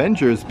Studios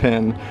Avengers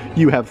pin.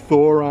 You have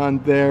Thor on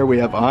there, we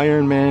have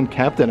Iron Man,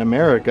 Captain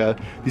America.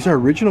 These are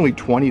originally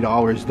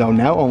 $20 though,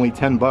 now only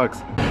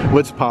 $10.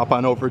 Let's pop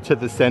on over to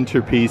the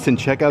centerpiece and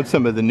check out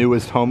some of the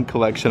newest home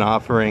collection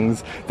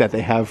offerings that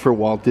they have for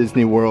Walt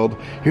Disney World.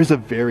 Here's a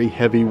very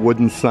heavy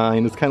wooden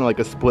sign. It's kind of like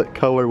a split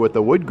color with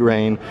the wood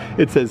grain.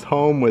 It says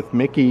Home with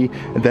Mickey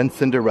and then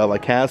Cinderella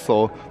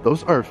Castle.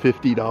 Those are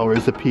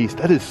 $50 a piece.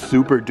 That is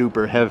super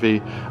duper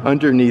heavy.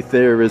 Underneath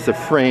there is a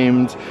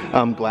framed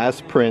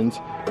glass print.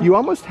 You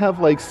almost have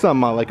like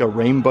some like a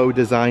rainbow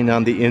design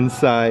on the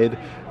inside,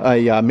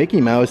 a Mickey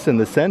Mouse in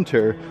the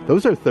center.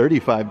 Those are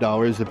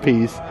 $35 a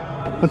piece.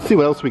 Let's see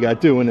what else we got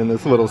doing in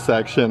this little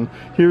section.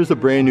 Here's a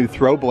brand new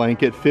throw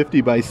blanket,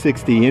 50 by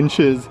 60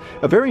 inches,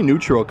 a very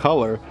neutral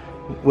color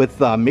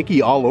with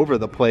Mickey all over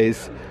the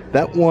place.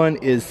 That one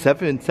is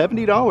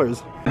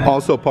 $70.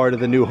 Also part of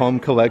the new home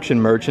collection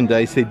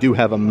merchandise, they do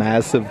have a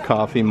massive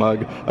coffee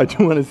mug. I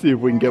do want to see if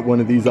we can get one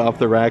of these off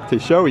the rack to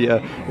show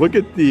you. Look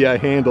at the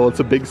handle. It's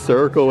a big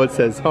circle. It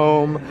says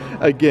Home,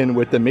 again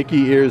with the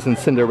Mickey ears and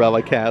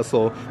Cinderella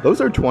Castle. Those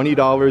are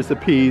 $20 a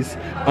piece.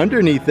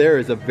 Underneath there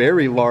is a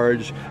very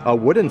large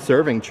wooden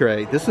serving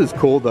tray. This is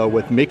cool though,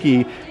 with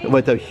Mickey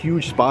with a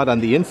huge spot on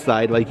the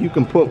inside. Like you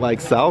can put like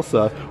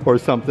salsa or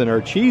something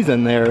or cheese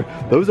in there.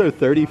 Those are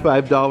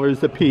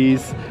 $35 a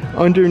piece.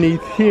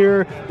 Underneath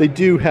here, they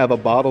do have a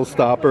bottle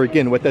stopper,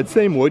 again with that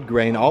same wood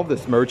grain. All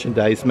this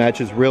merchandise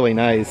matches really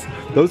nice.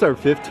 Those are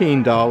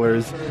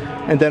 $15.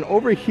 And then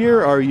over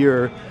here are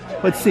your,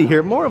 let's see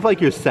here, more of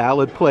like your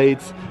salad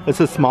plates. It's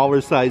a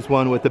smaller size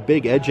one with the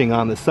big edging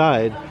on the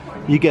side.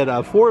 You get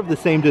 4 of the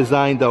same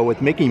design though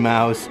with Mickey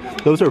Mouse.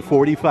 Those are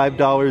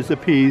 $45 a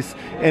piece,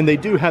 and they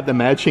do have the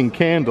matching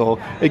candle,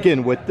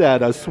 again with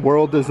that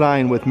swirl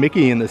design with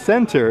Mickey in the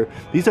center.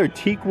 These are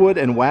teak wood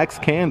and wax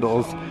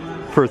candles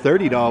for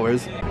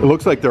 $30. It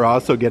looks like they're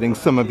also getting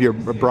some of your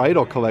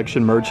bridal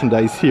collection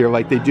merchandise here.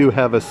 Like they do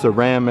have a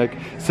ceramic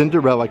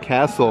Cinderella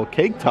Castle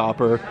cake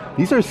topper.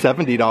 These are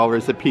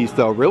 $70 a piece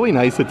though. Really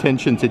nice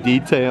attention to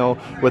detail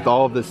with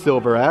all of the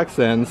silver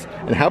accents.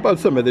 And how about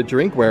some of the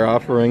drinkware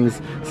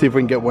offerings? See if we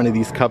can get one of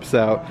these cups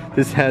out.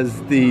 This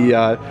has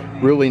the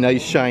really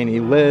nice shiny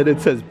lid.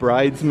 It says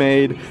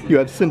Bridesmaid. You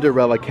have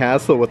Cinderella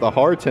Castle with a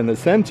heart in the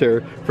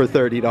center for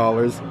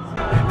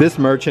 $30. This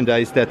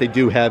merchandise that they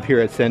do have here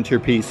at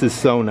Centerpiece is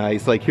so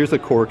nice. Like, here's a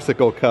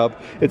Corksicle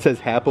cup. It says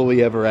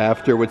Happily Ever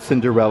After with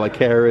Cinderella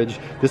carriage.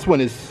 This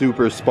one is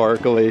super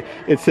sparkly.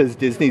 It says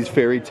Disney's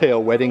Fairy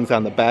Tale Weddings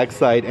on the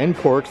backside and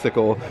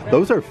Corksicle.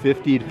 Those are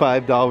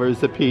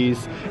 $55 a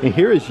piece. And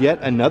here is yet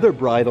another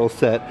bridal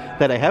set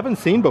that I haven't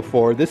seen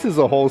before. This is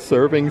a whole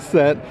serving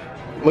set.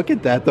 Look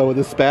at that though,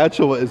 the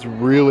spatula is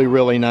really,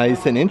 really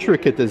nice, and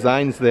intricate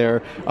designs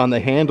there on the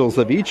handles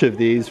of each of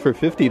these for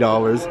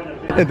 $50.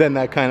 And then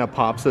that kind of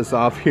pops us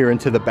off here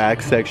into the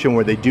back section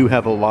where they do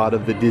have a lot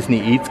of the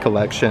Disney Eats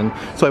collection.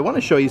 So I want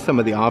to show you some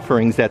of the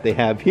offerings that they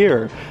have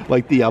here,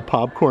 like the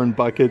popcorn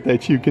bucket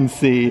that you can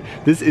see.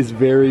 This is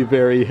very,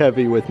 very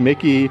heavy with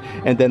Mickey,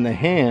 and then the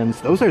hands,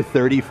 those are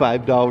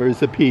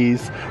 $35 a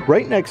piece.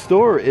 Right next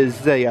door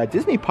is a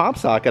Disney pop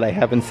socket I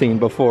haven't seen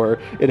before.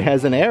 It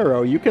has an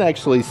arrow. You can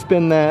actually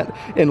spin that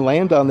and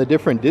land on the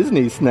different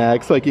Disney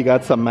snacks, like you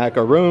got some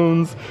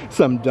macaroons,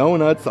 some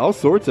donuts, all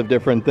sorts of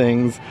different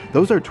things.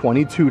 Those are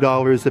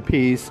 $22 a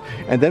piece.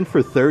 And then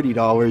for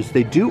 $30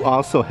 they do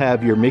also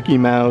have your Mickey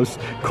Mouse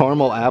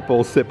caramel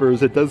apple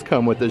sippers. It does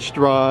come with a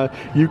straw.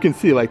 You can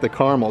see like the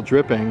caramel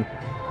dripping.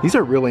 These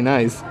are really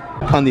nice.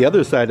 On the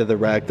other side of the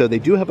rack though, they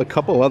do have a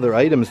couple other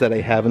items that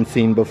I haven't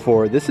seen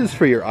before. This is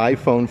for your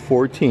iPhone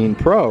 14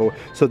 Pro.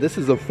 So this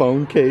is a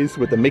phone case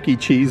with a Mickey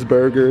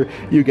cheeseburger.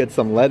 You get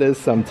some lettuce,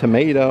 some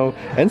tomato,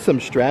 and some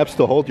straps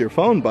to hold your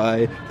phone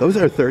by. Those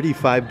are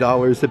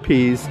 $35 a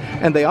piece.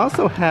 And they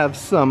also have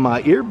some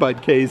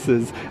earbud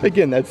cases.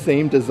 Again, that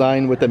same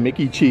design with the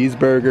Mickey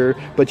cheeseburger,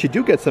 but you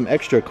do get some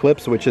extra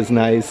clips, which is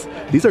nice.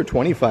 These are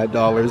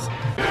 $25.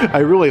 I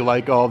really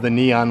like all the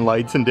neon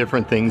lights and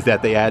different things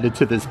that they added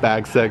to this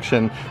back section.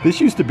 This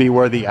used to be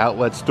where the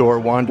outlet store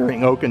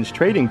Wandering Oaken's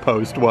Trading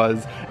Post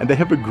was, and they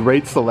have a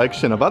great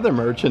selection of other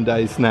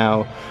merchandise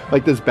now.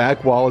 Like this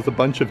back wall is a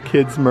bunch of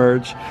kids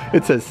merch.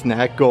 It says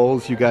snack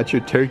goals. You got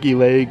your turkey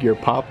leg, your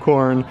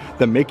popcorn,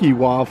 the Mickey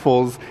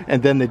waffles,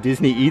 and then the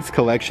Disney Eats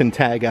collection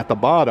tag at the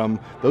bottom.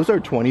 Those are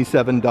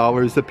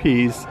 $27 a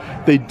piece.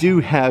 They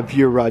do have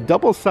your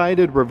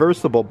double-sided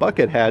reversible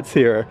bucket hats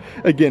here.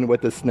 Again,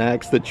 with the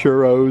snacks, the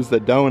churros, the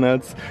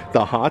donuts,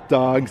 the hot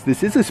dogs.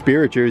 This is a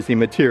Spirit Jersey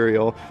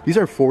material. These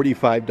are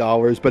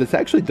 $45, but it's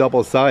actually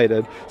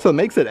double-sided, so it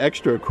makes it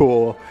extra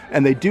cool.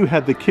 And they do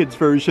have the kids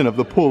version of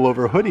the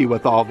pullover hoodie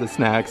with all the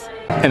snacks.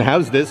 And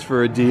how's this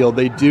for a deal?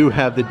 They do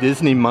have the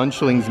Disney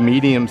Munchlings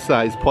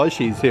medium-sized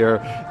plushies here.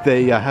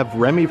 They have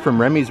Remy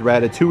from Remy's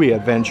Ratatouille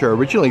Adventure,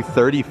 originally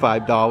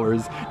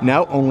 $35,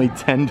 now only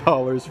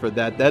 $10 for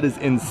that. That is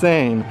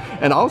insane.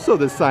 And also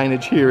the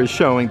signage here is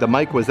showing the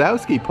Mike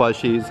Wazowski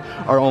plushies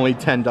are only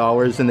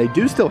 $10, and they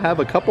do still have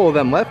a couple of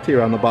them left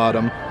here on the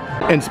bottom.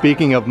 And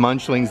speaking of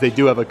Munchlings, they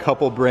do have a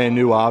couple brand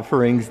new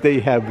offerings.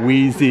 They have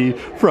Wheezy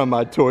from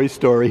Toy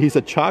Story. He's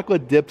a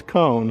chocolate dipped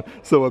cone,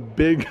 so a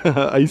big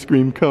ice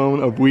cream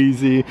cone of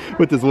Wheezy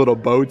with his little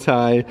bow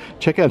tie.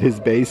 Check out his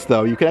base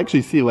though. You can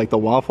actually see like the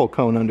waffle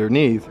cone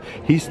underneath.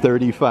 He's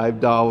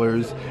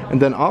 $35.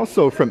 And then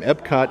also from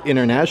Epcot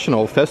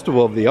International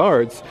Festival of the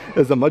Arts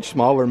is a much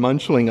smaller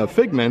Munchling of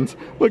Figment.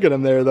 Look at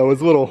him there though,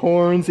 his little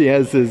horns. He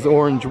has his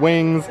orange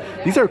wings.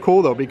 These are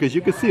cool though because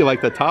you can see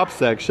like the top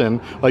section,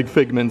 like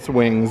Figment's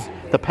wings.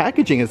 The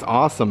packaging is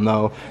awesome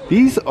though.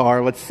 These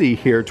are, let's see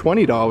here,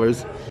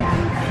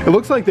 $20. It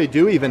looks like they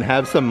do even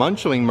have some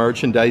Munchling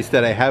merchandise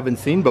that I haven't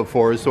seen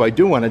before, so I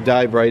do want to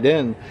dive right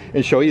in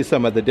and show you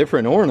some of the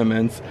different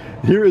ornaments.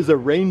 Here is a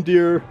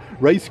reindeer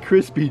Rice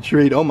Krispie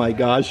treat, oh my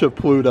gosh, of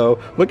Pluto.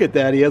 Look at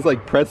that, he has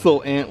like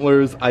pretzel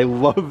antlers. I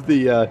love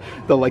the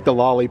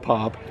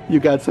lollipop.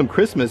 You got some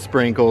Christmas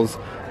sprinkles.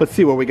 Let's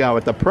see what we got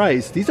with the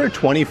price. These are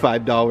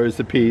 $25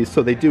 a piece,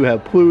 so they do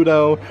have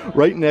Pluto.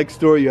 Right next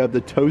door you have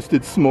the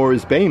Toasted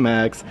S'mores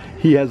Baymax.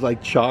 He has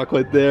like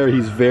chocolate there.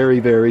 He's very,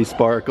 very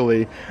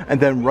sparkly. And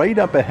then right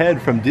up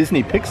ahead from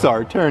Disney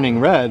Pixar Turning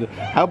Red,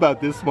 how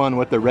about this one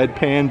with the red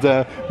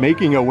panda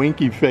making a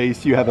winky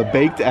face? You have a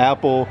baked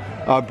apple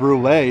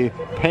brulee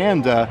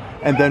panda,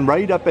 and then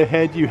right up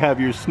ahead you have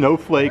your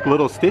snowflake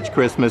little Stitch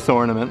Christmas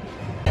ornament.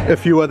 A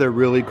few other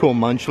really cool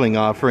Munchling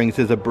offerings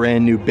is a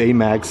brand new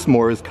Baymax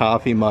S'mores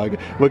coffee mug.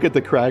 Look at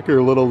the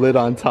cracker little lid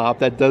on top.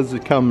 That does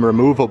come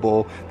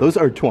removable. Those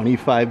are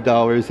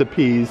 $25 a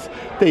piece.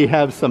 They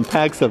have some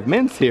packs of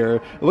mints here.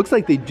 It looks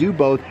like they do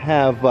both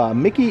have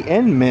Mickey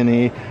and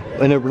Minnie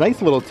in a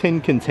nice little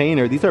tin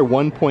container. These are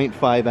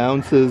 1.5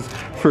 ounces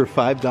for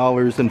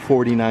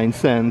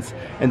 $5.49.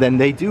 And then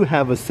they do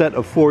have a set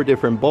of 4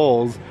 different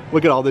bowls.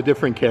 Look at all the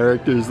different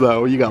characters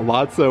though. You got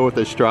Lotso with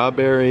a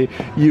strawberry.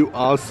 You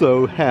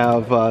also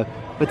have,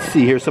 let's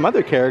see here, some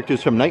other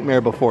characters from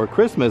Nightmare Before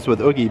Christmas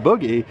with Oogie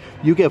Boogie.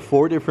 You get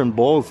 4 different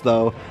bowls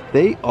though.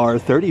 They are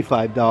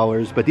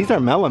 $35, but these are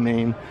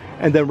melamine.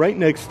 And then right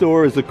next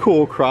door is a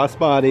cool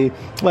crossbody,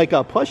 like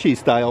a plushie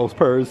style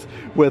purse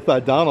with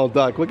Donald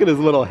Duck. Look at his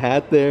little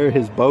hat there,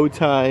 his bow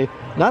tie.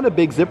 Not a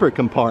big zipper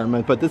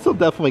compartment, but this will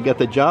definitely get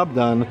the job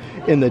done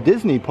in the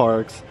Disney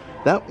parks.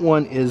 That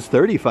one is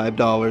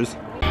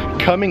 $35.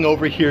 Coming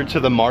over here to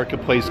the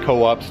Marketplace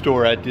Co-op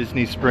store at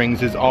Disney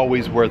Springs is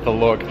always worth a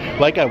look.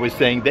 Like I was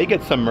saying, they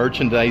get some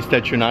merchandise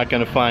that you're not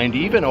going to find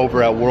even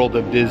over at World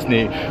of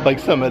Disney. Like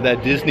some of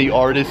that Disney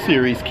Artist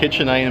Series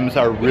kitchen items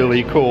are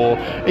really cool.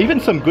 Even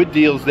some good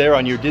deals there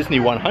on your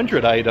Disney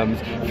 100 items.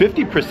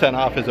 50%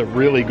 off is a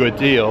really good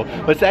deal.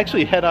 Let's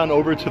actually head on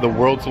over to the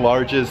world's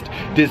largest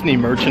Disney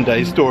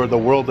merchandise store, the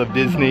World of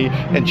Disney,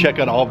 and check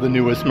out all the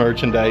newest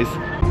merchandise.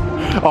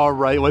 All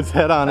right, let's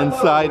head on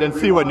inside and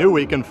see what new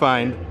we can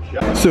find.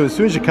 So as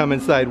soon as you come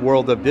inside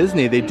World of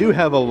Disney, they do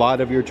have a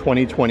lot of your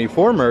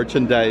 2024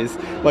 merchandise,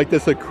 like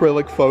this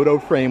acrylic photo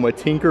frame with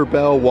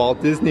Tinkerbell,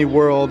 Walt Disney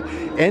World,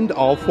 and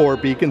all 4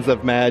 Beacons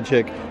of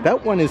Magic.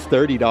 That one is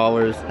 $30.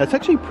 That's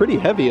actually pretty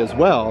heavy as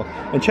well.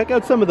 And check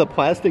out some of the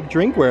plastic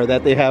drinkware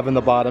that they have in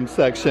the bottom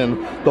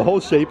section. The whole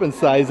shape and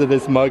size of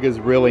this mug is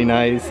really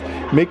nice.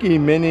 Mickey,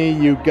 Minnie,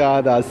 you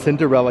got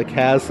Cinderella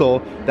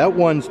Castle. That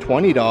one's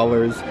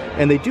 $20.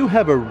 And they do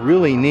have a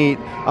really neat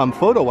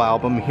photo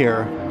album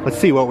here. Let's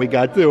see what we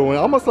got doing.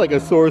 Almost like a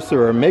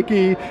sorcerer.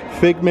 Mickey,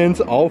 Figments,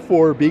 all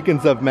 4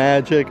 Beacons of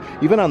Magic.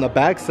 Even on the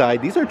back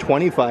side, these are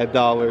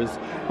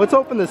 $25. Let's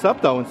open this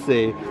up though and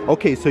see.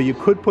 Okay, so you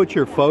could put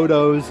your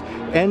photos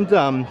and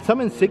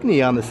some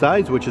insignia on the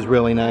sides, which is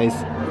really nice.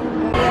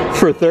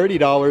 For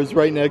 $30,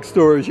 right next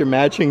door is your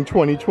matching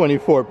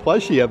 2024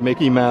 plushie of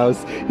Mickey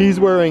Mouse. He's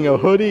wearing a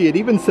hoodie. It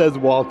even says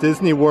Walt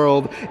Disney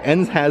World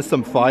and has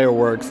some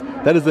fireworks.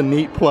 That is a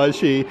neat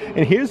plushie.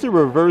 And here's a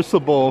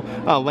reversible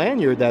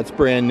lanyard that's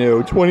brand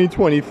new.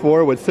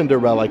 2024 with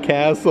Cinderella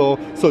Castle.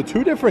 So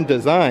 2 different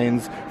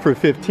designs for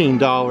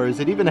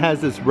 $15. It even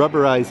has this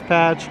rubberized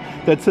patch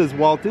that says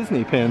Walt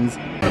Disney Pins.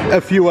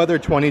 A few other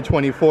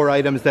 2024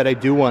 items that I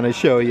do want to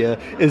show you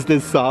is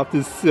this soft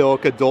as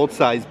silk adult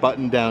size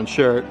button down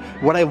shirt.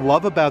 What I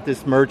love about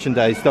this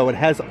merchandise though, it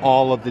has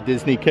all of the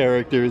Disney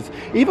characters,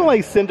 even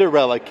like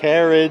Cinderella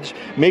Carriage,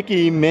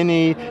 Mickey,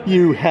 Minnie,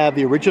 you have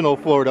the original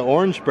Florida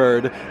Orange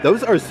Bird.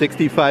 Those are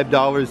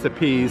 $65 a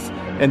piece,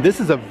 and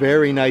this is a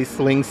very nice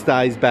sling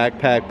size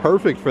backpack,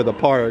 perfect for the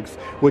parks,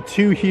 with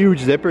 2 huge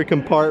zipper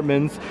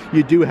compartments.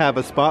 You do have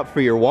a spot for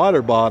your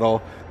water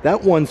bottle.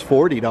 That one's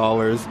 $40.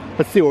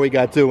 Let's see what we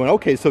got doing.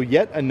 Okay, so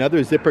yet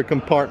another zipper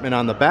compartment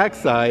on the back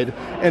side,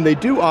 and they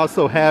do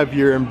also have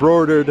your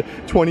embroidered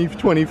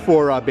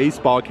 2024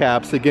 baseball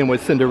caps, again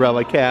with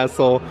Cinderella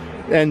Castle.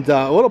 And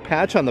a little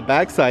patch on the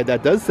backside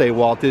that does say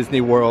Walt Disney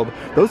World.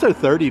 Those are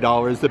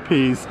 $30 a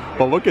piece,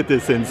 but look at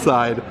this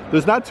inside.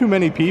 There's not too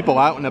many people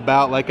out and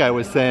about, like I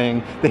was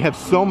saying. They have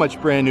so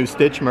much brand new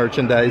Stitch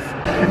merchandise.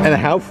 And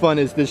how fun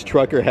is this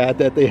trucker hat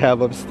that they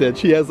have of Stitch?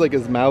 He has like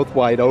his mouth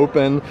wide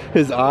open,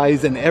 his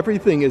eyes, and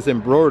everything is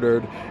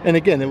embroidered. And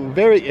again,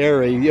 very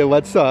airy. You know,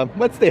 lets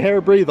the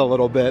hair breathe a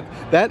little bit.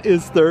 That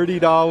is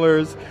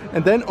 $30.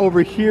 And then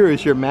over here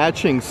is your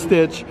matching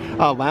Stitch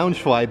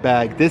Loungefly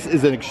bag. This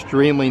is an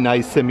extremely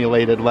nice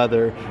simulated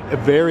leather. A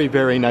very,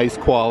 very nice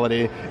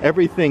quality.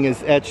 Everything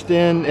is etched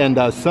in and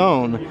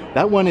sewn.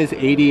 That one is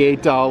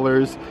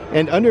 $88.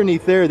 And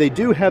underneath there, they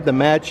do have the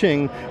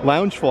matching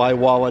Loungefly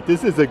wallet.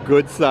 This is a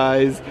good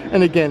size.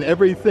 And again,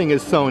 everything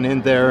is sewn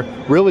in there.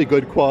 Really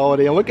good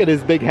quality. And look at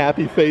his big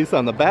happy face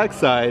on the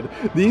backside.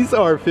 These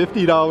are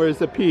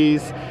 $50 a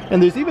piece.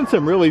 And there's even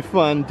some really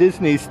fun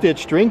Disney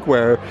Stitch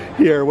drinkware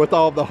here with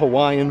all the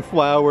Hawaiian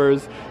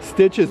flowers.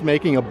 Stitch is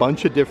making a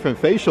bunch of different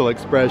facial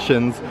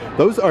expressions.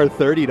 Those are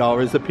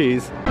 $30 a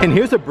piece. And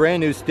here's a brand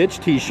new Stitch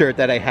t-shirt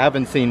that I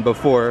haven't seen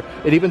before.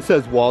 It even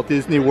says Walt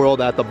Disney World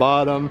at the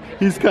bottom.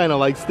 He's kind of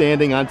like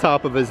standing on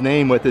top of his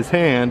name with his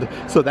hand.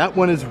 So that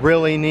one is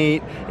really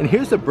neat. And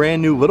here's a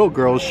brand new little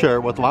girl's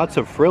shirt with lots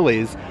of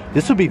frillies.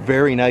 This would be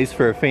very nice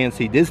for a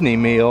fancy Disney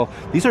meal.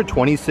 These are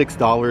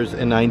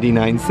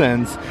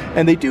 $26.99.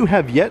 And they do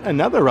have yet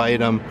another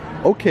item.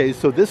 Okay,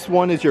 so this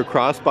one is your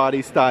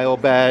crossbody style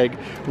bag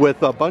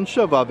with a bunch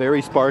of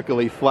very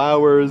sparkly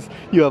flowers.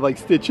 You have like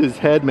Stitch's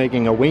head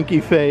making a winky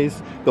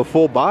face, the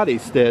full body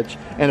Stitch,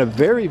 and a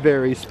very,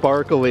 very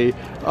sparkly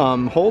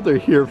holder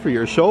here for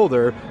your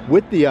shoulder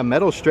with the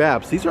metal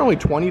straps. These are only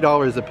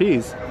 $20 a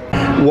piece.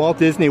 Walt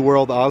Disney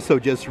World also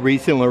just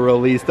recently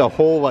released a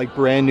whole like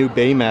brand new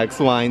Baymax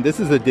line. This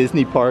is a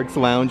Disney Parks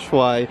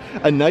Loungefly,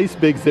 a nice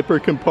big zipper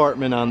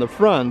compartment on the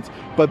front,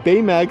 but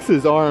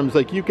Baymax's arms,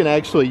 like you can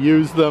actually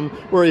use them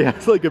where he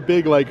has like a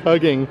big like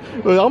hugging,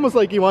 almost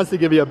like he wants to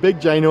give you a big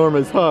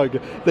ginormous hug.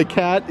 The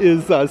cat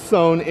is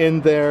sewn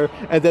in there,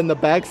 and then the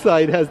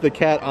backside has the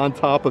cat on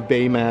top of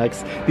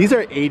Baymax. These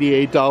are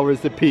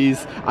 $88 a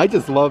piece. I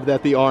just love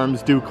that the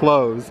arms do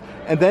close.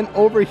 And then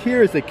over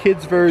here is a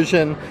kid's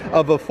version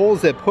of a full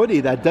zip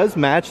hoodie that does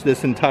match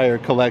this entire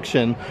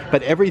collection,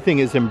 but everything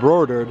is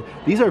embroidered.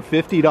 These are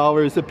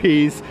 $50 a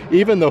piece.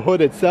 Even the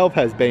hood itself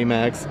has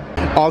Baymax.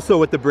 Also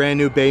with the brand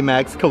new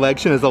Baymax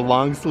collection is a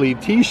long sleeve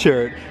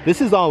t-shirt.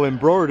 This is all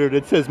embroidered.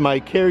 It says, "My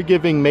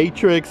caregiving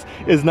matrix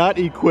is not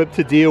equipped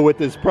to deal with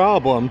this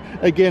problem."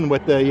 Again,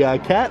 with the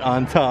cat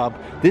on top.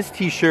 This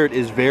t-shirt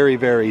is very,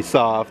 very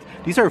soft.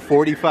 These are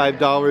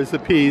 $45 a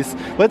piece.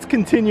 Let's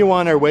continue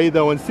on our way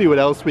though and see what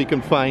else we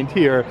can find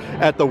here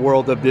at the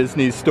World of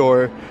Disney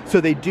store.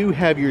 So they do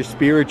have your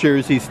Spirit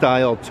Jersey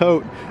style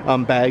tote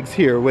bags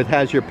here, which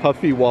has your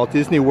puffy Walt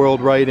Disney World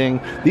writing.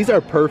 These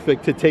are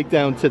perfect to take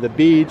down to the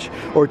beach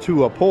or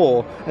to a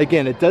pool.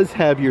 Again, it does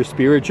have your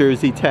Spirit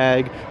Jersey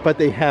tag, but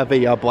they have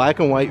a black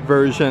and white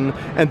version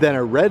and then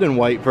a red and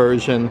white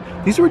version.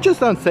 These were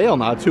just on sale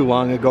not too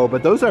long ago,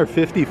 but those are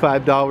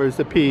 $55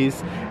 a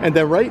piece. And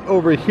then right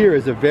over here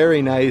is a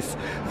very nice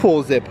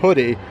full zip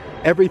hoodie.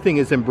 Everything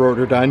is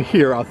embroidered on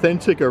here.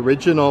 Authentic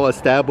original,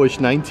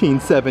 established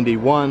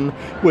 1971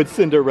 with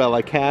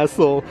Cinderella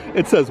Castle.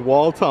 It says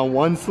Walt on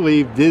one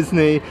sleeve,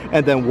 Disney,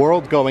 and then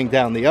World going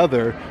down the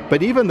other.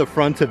 But even the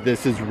front of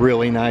this is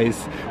really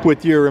nice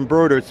with your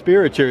embroidered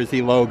Spirit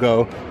Jersey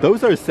logo.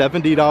 Those are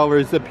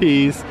 $70 a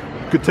piece.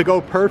 To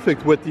go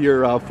perfect with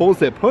your full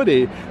zip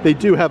hoodie, they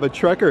do have a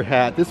trucker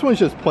hat. This one's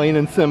just plain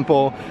and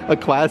simple, a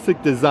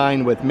classic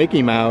design with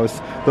Mickey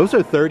Mouse. Those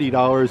are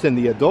 $30 in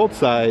the adult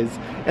size.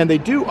 And they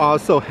do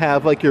also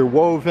have like your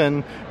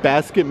woven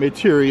basket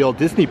material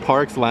Disney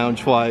Parks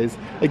lounge flies.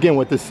 Again,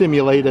 with the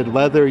simulated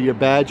leather, your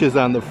badges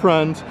on the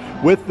front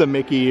with the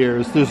Mickey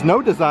ears. There's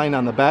no design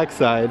on the back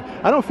side.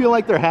 I don't feel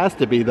like there has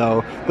to be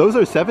though. Those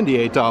are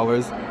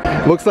 $78.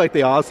 Looks like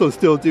they also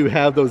still do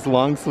have those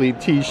long sleeve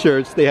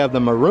t-shirts. They have the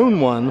maroon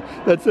one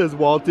that says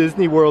Walt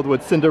Disney World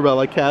with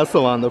Cinderella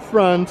Castle on the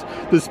front.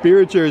 The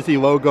Spirit Jersey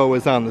logo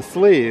is on the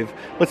sleeve.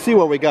 Let's see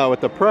what we got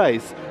with the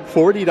price.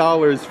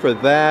 $40 for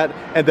that,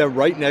 and then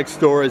right next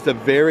door is a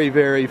very,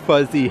 very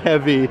fuzzy,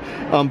 heavy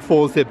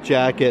full zip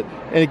jacket.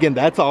 And again,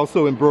 that's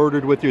also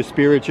embroidered with your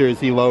Spirit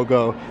Jersey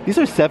logo. These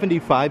are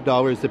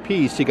 $75 a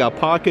piece. You got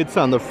pockets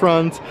on the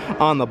front,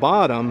 on the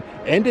bottom,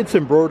 and it's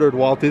embroidered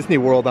Walt Disney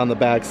World on the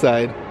back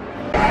side.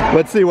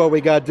 Let's see what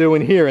we got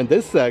doing here in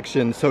this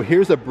section. So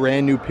here's a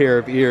brand new pair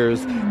of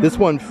ears. This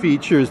one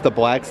features the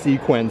black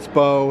sequence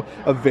bow,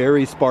 a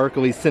very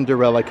sparkly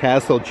Cinderella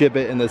Castle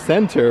gibbet in the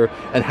center,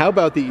 and how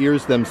about the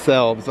ears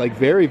themselves? Like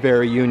very,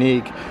 very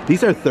unique.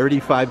 These are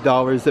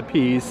 $35 a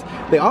piece.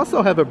 They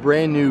also have a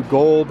brand new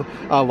gold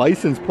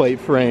license plate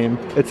frame.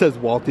 It says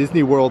Walt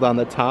Disney World on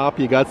the top.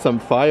 You got some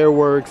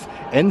fireworks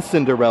and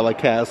Cinderella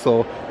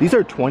Castle. These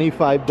are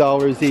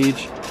 $25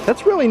 each.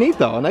 That's really neat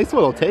though, a nice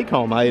little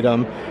take-home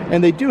item.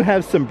 And they do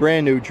have some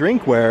brand new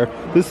drinkware.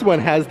 This one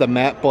has the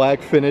matte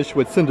black finish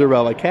with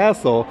Cinderella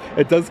Castle.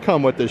 It does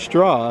come with the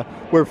straw,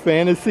 where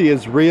fantasy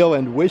is real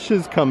and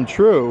wishes come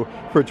true,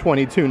 for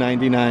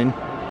 $22.99.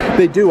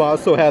 They do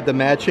also have the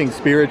matching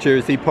Spirit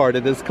Jersey part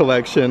of this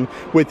collection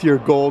with your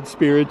gold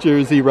Spirit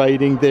Jersey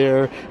writing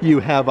there. You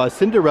have a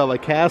Cinderella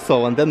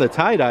Castle and then the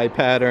tie-dye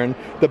pattern.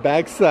 The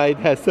backside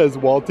says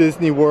Walt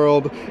Disney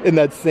World in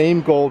that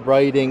same gold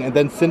writing, and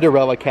then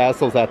Cinderella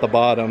Castle's at the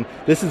bottom.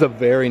 This is a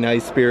very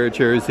nice Spirit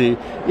Jersey.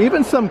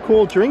 Even some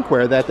cool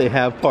drinkware that they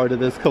have part of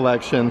this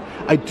collection.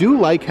 I do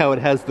like how it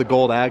has the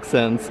gold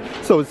accents.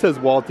 So it says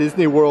Walt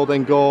Disney World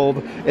in gold.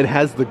 It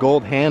has the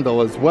gold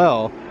handle as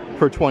well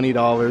for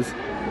 $20.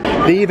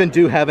 They even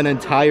do have an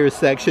entire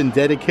section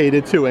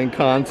dedicated to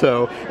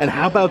Encanto. And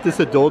how about this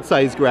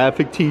adult-sized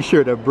graphic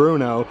t-shirt of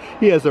Bruno?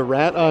 He has a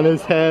rat on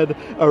his head,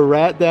 a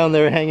rat down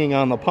there hanging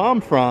on the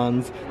palm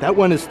fronds. That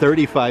one is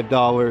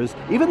 $35.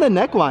 Even the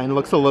neckline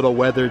looks a little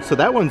weathered, so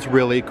that one's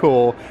really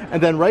cool.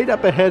 And then right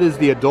up ahead is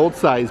the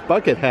adult-sized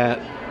bucket hat.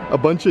 A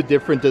bunch of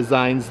different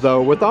designs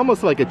though, with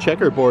almost like a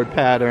checkerboard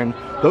pattern.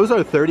 Those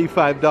are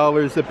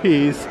 $35 a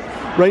piece.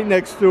 Right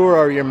next door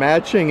are your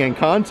matching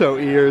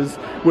Encanto ears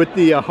with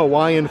the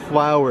Hawaiian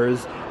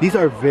flowers. These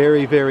are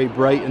very, very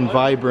bright and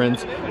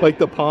vibrant, like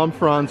the palm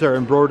fronds are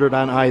embroidered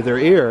on either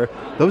ear.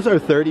 Those are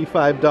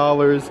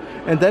 $35.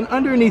 And then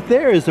underneath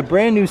there is a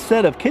brand new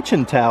set of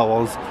kitchen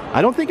towels.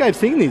 I don't think I've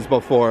seen these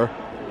before.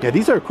 Yeah,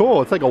 these are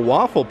cool. It's like a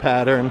waffle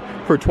pattern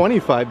for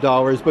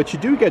 $25, but you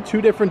do get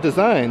two different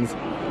designs.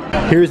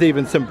 Here's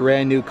even some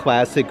brand new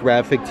classic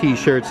graphic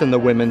t-shirts in the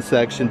women's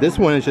section. This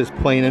one is just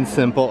plain and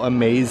simple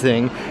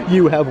amazing.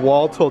 You have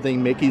Walt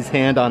holding Mickey's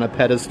hand on a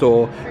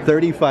pedestal.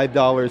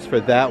 $35 for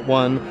that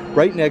one.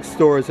 Right next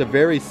door is a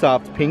very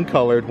soft pink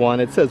colored one.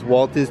 It says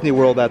Walt Disney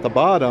World at the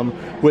bottom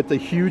with the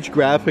huge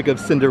graphic of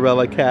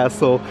Cinderella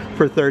Castle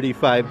for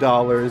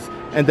 $35.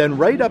 And then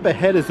right up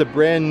ahead is a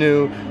brand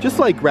new, just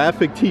like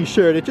graphic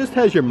t-shirt. It just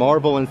has your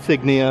Marvel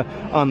insignia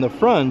on the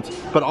front,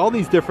 but all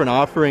these different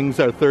offerings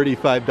are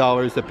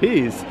 $35 a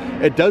piece.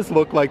 It does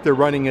look like they're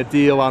running a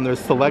deal on their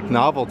select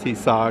novelty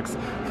socks.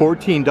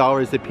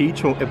 $14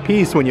 a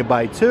piece when you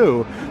buy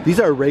two. These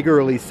are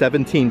regularly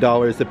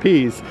 $17 a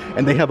piece,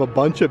 and they have a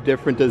bunch of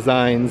different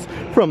designs,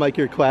 from like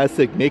your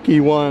classic Mickey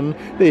one.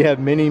 They have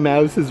Minnie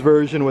Mouse's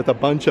version with a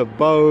bunch of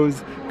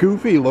bows.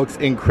 Goofy looks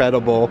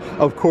incredible.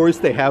 Of course,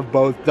 they have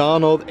both Donald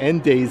Donald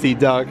and Daisy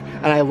Duck,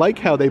 and I like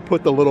how they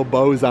put the little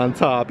bows on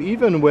top.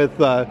 Even with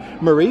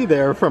Marie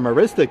there from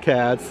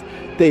Aristocats,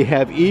 they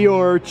have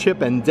Eeyore,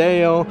 Chip and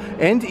Dale,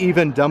 and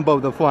even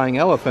Dumbo the Flying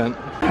Elephant.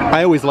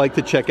 I always like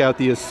to check out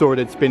the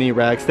assorted spinny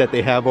racks that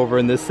they have over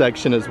in this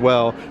section as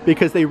well,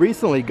 because they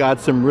recently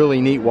got some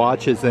really neat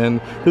watches in.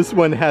 This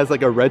one has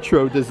like a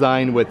retro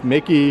design with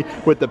Mickey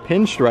with the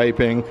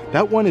pinstriping.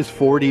 That one is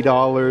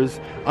 $40.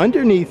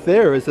 Underneath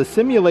there is a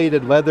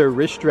simulated leather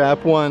wrist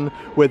strap one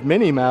with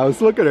Minnie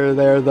Mouse. Look at her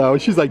there though.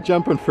 She's like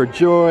jumping for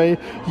joy.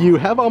 You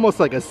have almost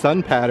like a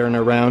sun pattern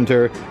around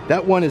her.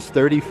 That one is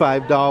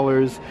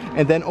 $35.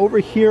 And then over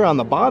here on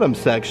the bottom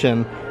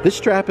section, this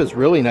strap is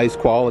really nice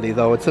quality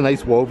though. It's a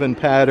nice woven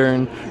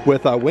pattern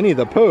with Winnie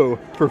the Pooh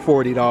for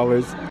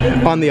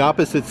 $40. On the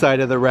opposite side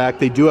of the rack,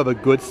 they do have a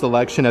good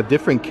selection of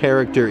different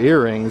character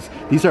earrings.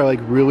 These are like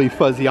really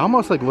fuzzy,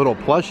 almost like little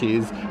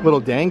plushies,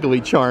 little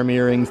dangly charm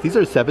earrings. These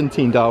are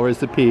 $17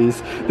 a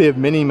piece. They have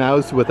Minnie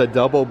Mouse with a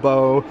double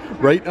bow.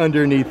 Right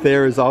underneath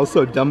there is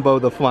also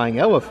Dumbo the Flying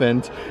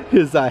Elephant.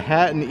 His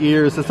hat and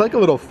ears, it's like a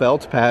little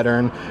felt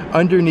pattern.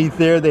 Underneath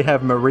there they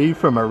have Marie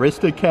from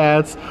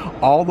Aristocats,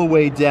 all the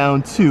way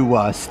down to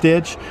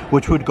Stitch,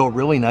 which would go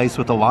really nice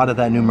with a lot of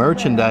that new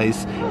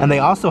merchandise. And they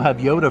also have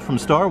Yoda from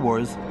Star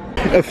Wars.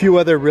 A few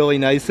other really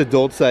nice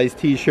adult-sized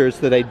t-shirts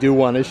that I do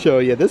want to show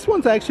you. This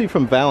one's actually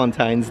from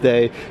Valentine's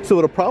Day, so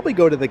it'll probably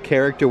go to the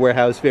character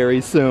warehouse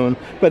very soon,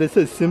 but it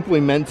says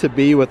Simply Meant to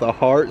Be with a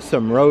heart,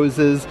 some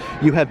roses.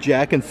 You have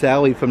Jack and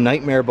Sally from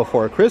Nightmare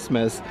Before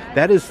Christmas.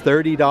 That is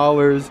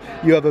 $30.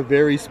 You have a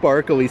very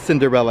sparkly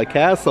Cinderella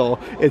castle.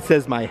 It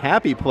says My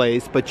Happy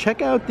Place, but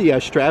check out the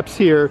straps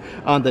here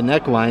on the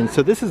neckline.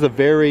 So this is a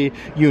very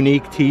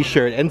unique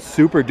t-shirt and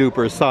super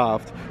duper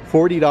soft.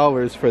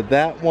 $40 for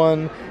that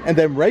one. And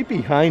then right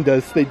behind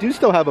us, they do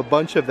still have a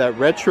bunch of that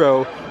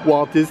retro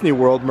Walt Disney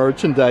World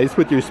merchandise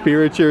with your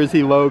Spirit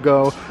Jersey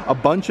logo, a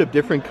bunch of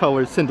different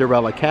colored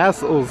Cinderella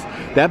castles.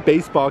 That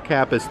baseball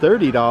cap is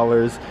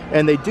 $30,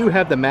 and they do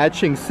have the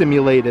matching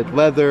simulated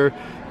leather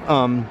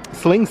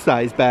sling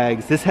size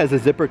bags. This has a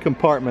zipper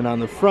compartment on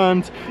the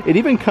front. It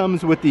even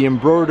comes with the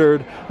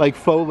embroidered like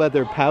faux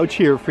leather pouch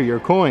here for your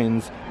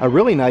coins. A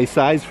really nice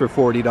size for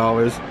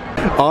 $40.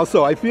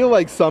 Also, I feel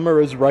like summer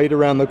is right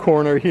around the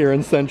corner here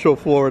in Central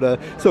Florida,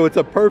 so it's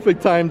a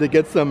perfect time to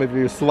get some of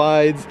your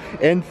slides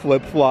and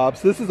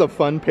flip-flops. This is a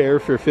fun pair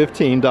for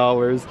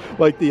 $15.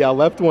 Like the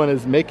left one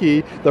is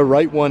Mickey, the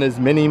right one is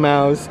Minnie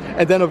Mouse,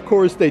 and then of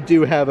course they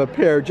do have a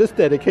pair just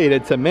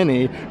dedicated to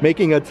Minnie,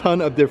 making a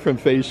ton of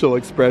different facial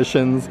expressions.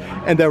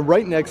 And then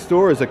right next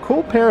door is a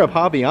cool pair of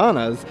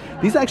Javianas.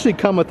 These actually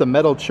come with a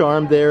metal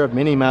charm there of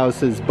Minnie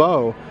Mouse's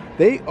bow.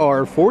 They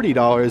are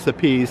 $40 a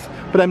piece,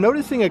 but I'm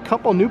noticing a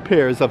couple new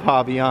pairs of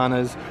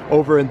Javianas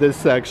over in this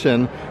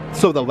section.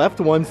 So the left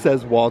one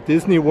says Walt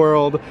Disney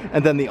World,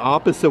 and then the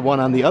opposite one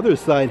on the other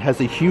side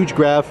has a huge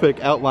graphic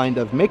outlined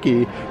of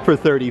Mickey for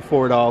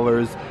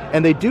 $34.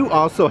 And they do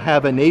also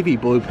have a navy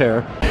blue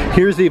pair.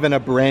 Here's even a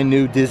brand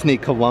new Disney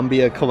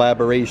Columbia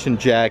collaboration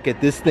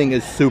jacket. This thing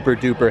is super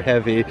duper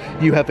heavy.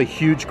 You have a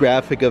huge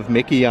graphic of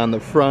Mickey on the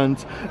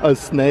front, a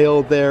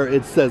snail there.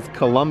 It says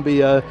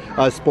Columbia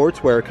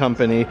Sportswear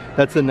Company.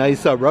 That's a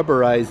nice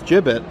rubberized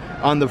gibbet.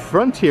 On the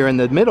front here in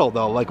the middle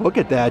though, like look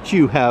at that.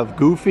 You have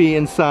Goofy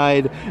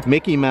inside,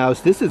 Mickey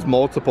Mouse. This is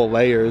multiple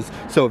layers,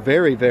 so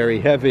very, very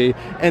heavy.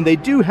 And they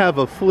do have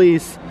a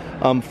fleece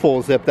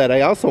full zip that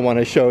I also want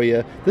to show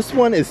you. This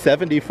one is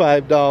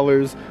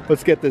 $75.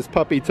 Let's get this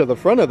puppy to the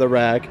front of the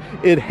rack.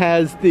 It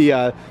has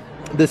the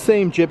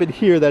same gibbet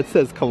here that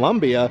says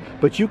Columbia,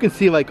 but you can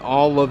see like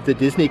all of the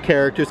Disney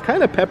characters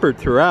kind of peppered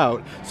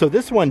throughout. So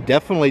this one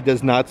definitely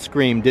does not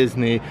scream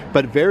Disney,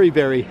 but very,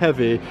 very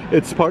heavy.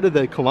 It's part of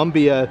the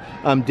Columbia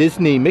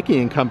Disney Mickey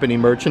and Company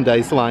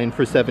merchandise line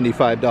for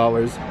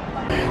 $75.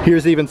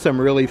 Here's even some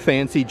really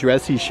fancy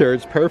dressy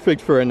shirts,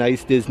 perfect for a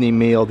nice Disney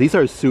meal. These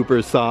are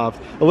super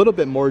soft, a little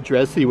bit more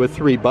dressy with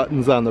 3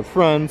 buttons on the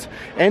front,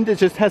 and it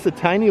just has a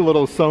tiny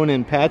little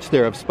sewn-in patch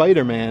there of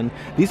Spider-Man.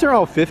 These are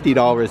all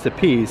 $50 a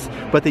piece,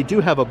 but they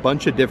do have a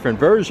bunch of different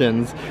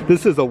versions.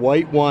 This is a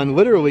white one,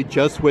 literally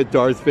just with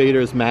Darth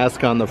Vader's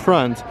mask on the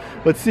front.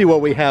 Let's see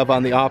what we have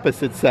on the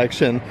opposite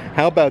section.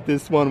 How about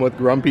this one with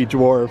Grumpy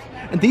Dwarf?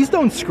 And these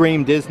don't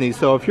scream Disney,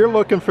 so if you're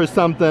looking for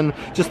something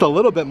just a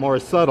little bit more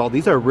subtle,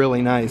 these are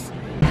really nice.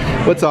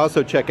 Let's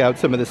also check out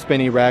some of the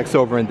spinny racks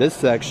over in this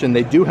section.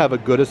 They do have a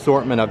good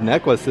assortment of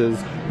necklaces.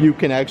 You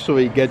can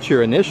actually get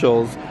your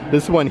initials.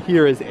 This one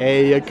here is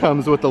A. It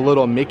comes with a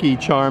little Mickey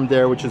charm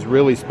there, which is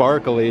really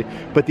sparkly,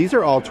 but these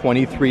are all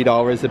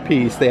 $23 a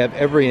piece. They have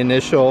every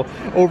initial.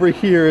 Over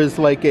here is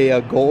like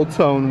a gold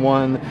tone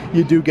one.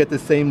 You do get the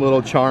same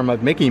little charm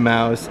of Mickey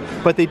Mouse,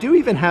 but they do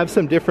even have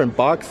some different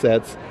box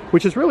sets,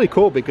 which is really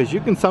cool because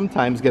you can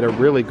sometimes get a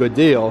really good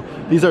deal.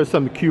 These are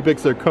some cubic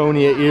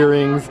zirconia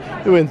earrings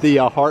with the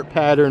heart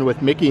pattern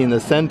with Mickey in the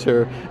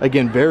center.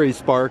 Again, very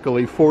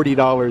sparkly,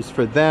 $40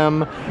 for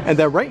them. And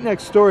then right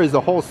next door is a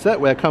whole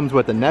set that comes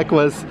with a necklace.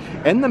 necklace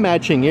and the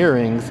matching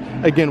earrings,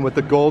 again with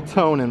the gold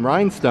tone and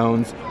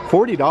rhinestones,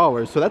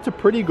 $40. So that's a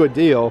pretty good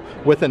deal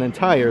with an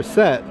entire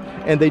set.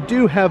 And they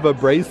do have a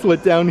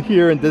bracelet down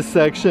here in this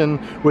section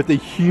with a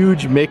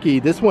huge Mickey.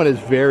 This one is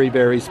very,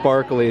 very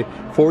sparkly,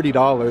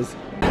 $40.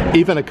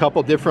 Even a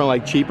couple different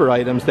like cheaper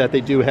items that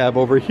they do have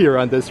over here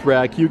on this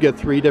rack. You get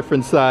 3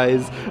 different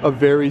sizes of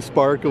very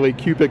sparkly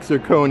cubic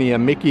zirconia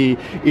Mickey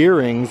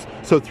earrings.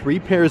 So 3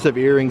 pairs of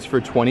earrings for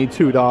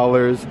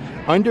 $22.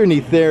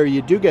 Underneath there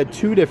you do get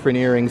 2 different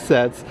earring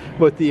sets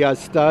with the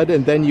stud,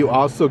 and then you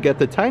also get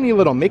the tiny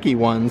little Mickey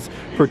ones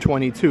for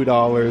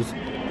 $22.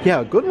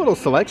 Yeah, good little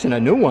selection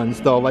of new ones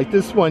though. Like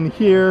this one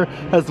here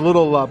has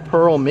little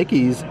pearl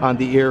Mickeys on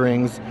the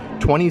earrings.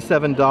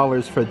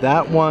 $27 for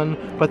that one.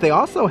 But they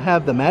also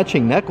have the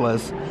matching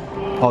necklace.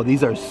 Oh,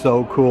 these are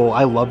so cool.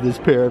 I love this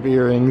pair of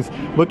earrings.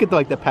 Look at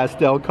like the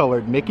pastel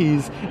colored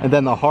Mickeys and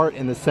then the heart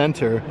in the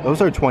center.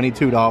 Those are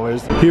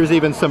 $22. Here's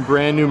even some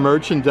brand new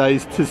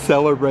merchandise to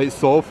celebrate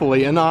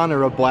soulfully in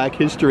honor of Black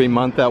History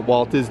Month at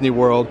Walt Disney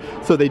World.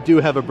 So they do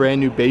have a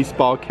brand new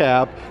baseball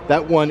cap.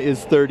 That one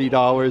is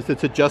 $30.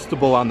 It's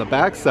adjustable on the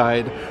back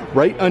side.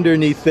 Right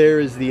underneath there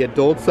is the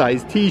adult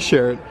size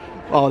t-shirt.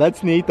 Oh,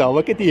 that's neat though.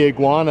 Look at the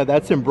iguana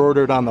that's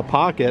embroidered on the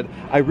pocket.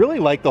 I really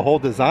like the whole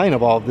design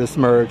of all of this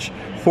merch.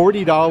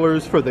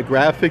 $40 for the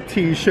graphic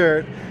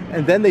t-shirt.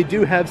 And then they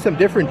do have some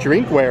different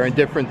drinkware and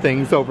different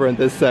things over in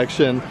this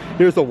section.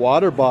 Here's a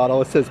water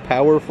bottle. It says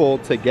Powerful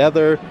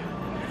Together.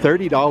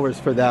 $30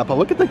 for that. But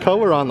look at the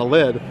color on the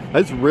lid.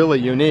 That's really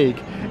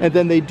unique. And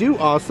then they do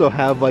also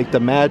have like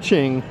the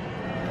matching,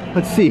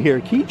 let's see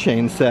here,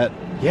 keychain set.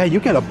 Yeah,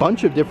 you get a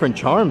bunch of different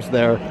charms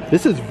there.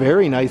 This is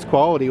very nice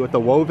quality with the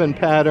woven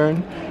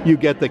pattern. You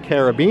get the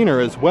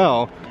carabiner as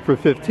well for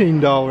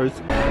 $15.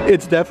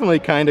 It's definitely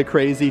kind of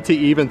crazy to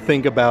even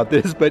think about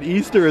this, but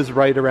Easter is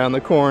right around the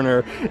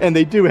corner, and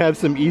they do have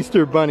some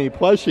Easter Bunny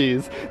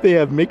plushies. They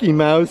have Mickey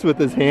Mouse with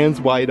his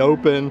hands wide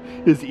open,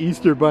 his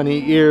Easter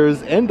Bunny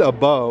ears, and a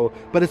bow,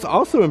 but it's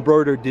also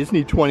embroidered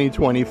Disney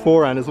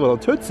 2024 on his little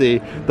Tootsie.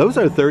 Those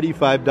are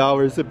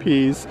 $35 a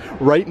piece.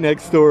 Right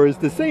next door is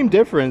the same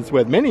difference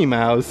with Minnie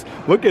Mouse.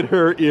 Look at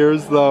her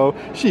ears though.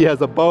 She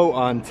has a bow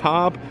on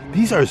top.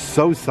 These are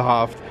so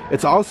soft.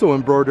 It's also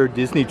embroidered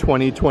Disney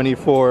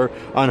 2024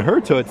 on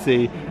her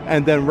Tootsie.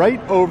 And then right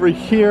over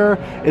here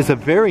is a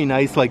very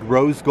nice like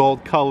rose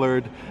gold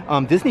colored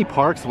Disney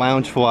Parks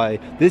Loungefly.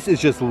 This is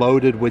just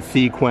loaded with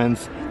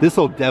sequins. This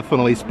will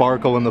definitely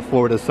sparkle in the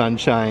Florida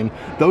sunshine.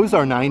 Those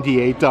are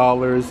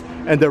 $98.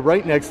 And then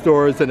right next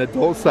door is an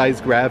adult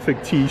size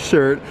graphic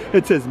t-shirt.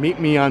 It says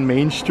Meet Me on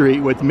Main Street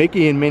with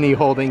Mickey and Minnie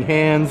holding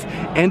hands,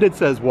 and it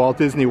says Walt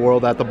Disney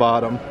World at the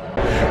bottom.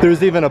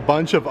 There's even a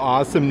bunch of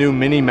awesome new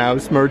Minnie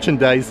Mouse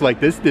merchandise like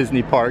this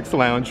Disney Parks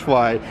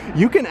Loungefly.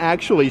 You can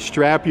actually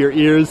strap your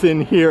ears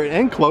in here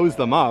and close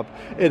them up.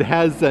 It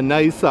has a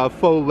nice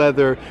faux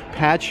leather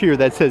patch here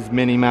that says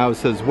Minnie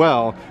Mouse as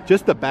well.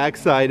 Just the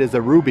backside is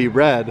a ruby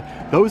red.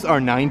 Those are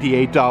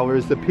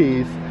 $98 a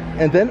piece.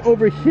 And then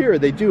over here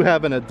they do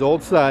have an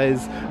adult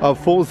size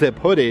full zip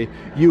hoodie.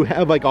 You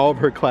have like all of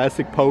her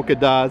classic polka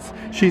dots.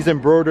 She's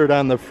embroidered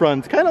on the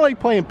front, kind of like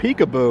playing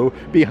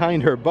peekaboo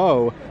behind her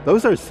bow.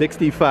 Those are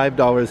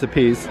 $65 a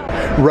piece.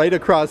 Right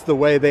across the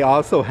way they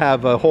also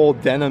have a whole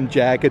denim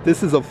jacket.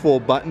 This is a full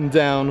button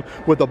down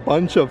with a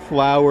bunch of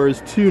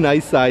flowers, 2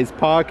 nice sized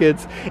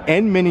pockets,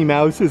 and Minnie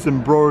Mouse is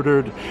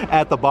embroidered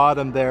at the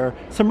bottom there.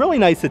 Some really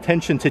nice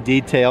attention to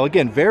detail.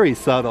 Again, very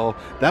subtle.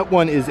 That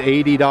one is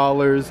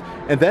 $80.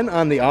 And then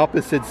on the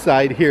opposite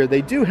side here,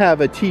 they do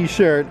have a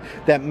t-shirt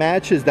that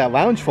matches that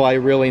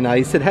Loungefly really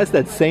nice. It has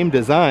that same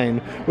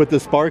design with the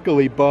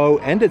sparkly bow,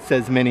 and it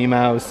says Minnie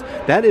Mouse.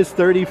 That is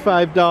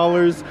 $35.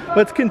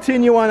 Let's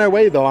continue on our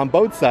way though on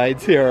both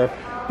sides here.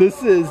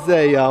 This is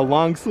a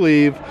long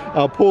sleeve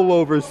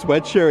pullover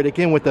sweatshirt,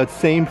 again with that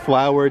same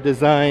flower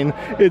design.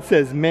 It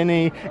says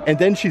Minnie, and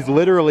then she's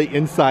literally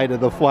inside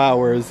of the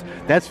flowers.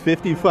 That's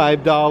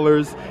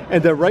 $55.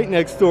 And then right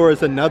next door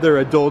is another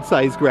adult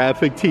size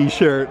graphic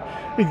t-shirt,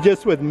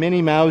 just with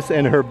Minnie Mouse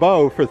and her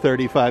bow for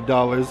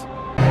 $35.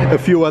 A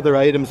few other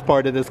items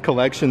part of this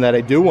collection that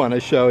I do want to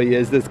show you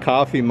is this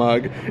coffee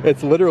mug.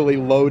 It's literally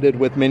loaded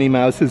with Minnie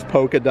Mouse's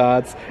polka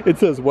dots. It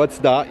says, "What's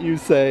dot you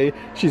say?"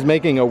 She's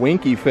making a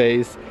winky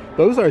face.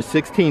 Those are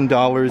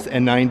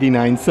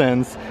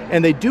 $16.99.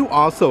 And they do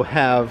also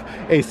have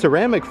a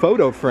ceramic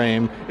photo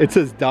frame. It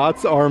says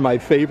 "Dots are my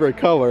favorite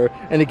color."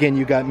 And again,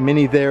 you got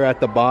Minnie there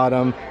at the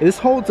bottom. This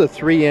holds a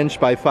 3"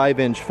 by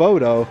 5"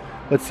 photo.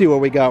 Let's see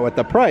what we got with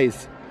the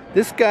price.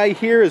 This guy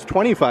here is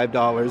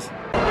 $25.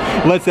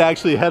 Let's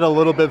actually head a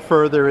little bit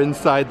further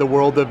inside the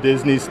World of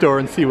Disney store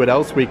and see what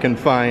else we can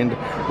find.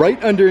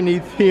 Right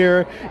underneath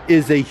here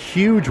is a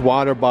huge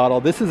water bottle.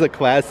 This is a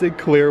classic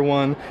clear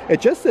one. It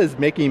just says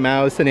Mickey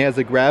Mouse and he has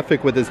a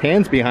graphic with his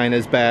hands behind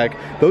his back.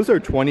 Those are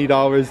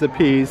 $20 a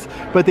piece,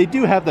 but they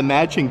do have the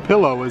matching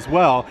pillow as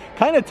well,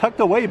 kind of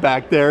tucked away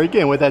back there,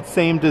 again with that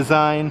same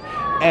design.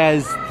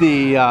 as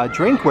the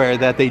drinkware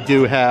that they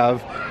do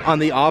have. On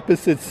the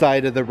opposite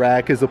side of the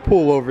rack is a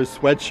pullover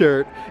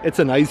sweatshirt. It's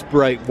a nice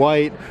bright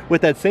white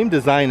with that same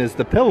design as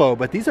the pillow,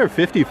 but these are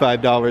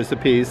 $55 a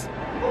piece.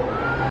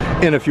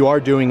 And if you are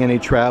doing any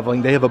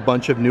traveling, they have a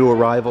bunch of new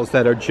arrivals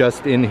that are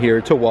just in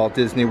here to Walt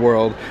Disney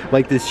World,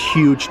 like this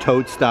huge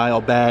tote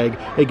style bag.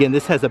 Again,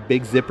 this has a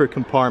big zipper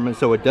compartment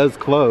so it does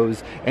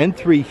close, and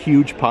 3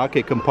 huge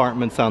pocket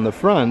compartments on the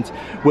front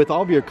with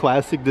all of your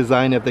classic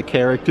design of the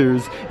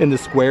characters in the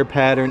square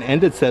pattern,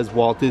 and it says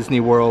Walt Disney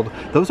World.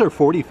 Those are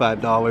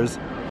 $45.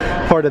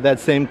 Part of that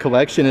same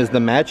collection is the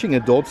matching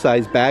adult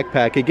size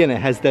backpack. Again, it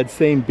has that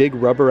same big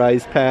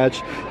rubberized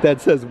patch that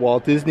says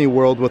Walt Disney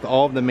World with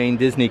all of the main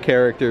Disney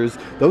characters.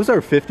 Those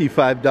are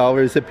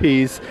 $55 a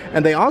piece,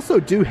 and they also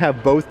do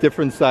have both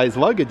different size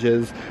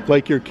luggages,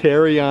 like your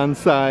carry-on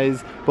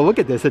size. But look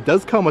at this, it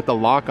does come with the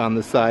lock on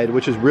the side,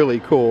 which is really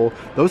cool.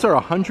 Those are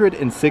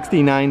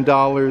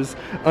 $169.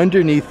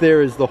 Underneath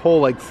there is the whole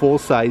like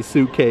full-size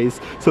suitcase,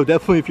 so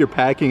definitely if you're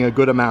packing a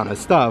good amount of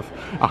stuff,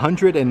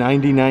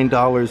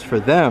 $199 for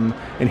them.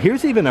 And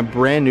here's even a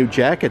brand new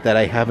jacket that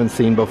I haven't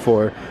seen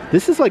before.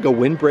 This is like a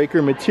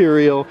windbreaker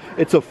material.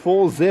 It's a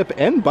full zip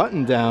and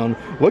button down.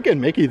 Look at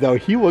Mickey though,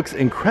 he looks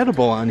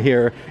incredible on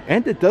here.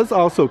 And it does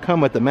also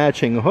come with the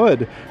matching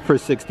hood for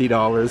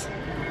 $60.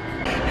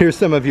 Here's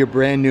some of your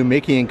brand new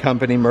Mickey and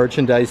Company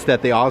merchandise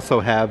that they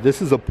also have.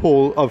 This is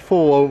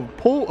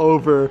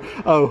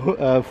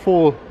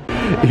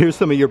Here's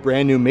some of your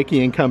brand new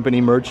Mickey and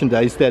Company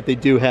merchandise that they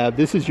do have.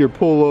 This is your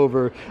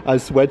pullover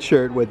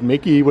sweatshirt with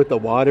Mickey with the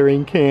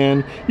watering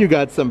can. You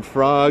got some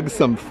frogs,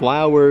 some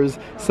flowers,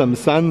 some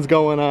suns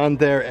going on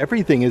there.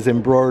 Everything is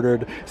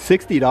embroidered.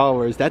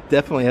 $60. That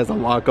definitely has a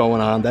lot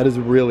going on. That is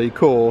really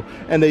cool.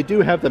 And they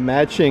do have the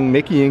matching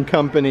Mickey and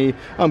Company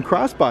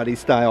crossbody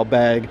style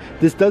bag.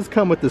 This does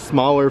come with the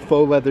smaller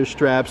faux leather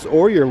straps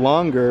or your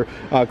longer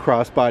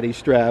crossbody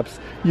straps.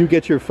 You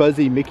get your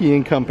fuzzy Mickey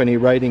and Company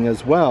writing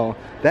as well.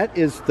 That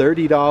is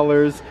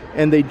 $30,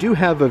 and they do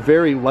have a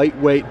very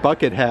lightweight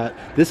bucket hat.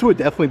 This would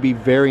definitely be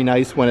very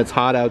nice when it's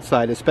hot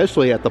outside,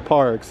 especially at the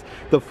parks.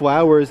 The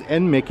flowers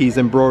and Mickey's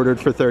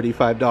embroidered for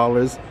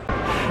 $35.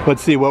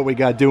 Let's see what we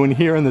got doing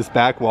here in this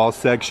back wall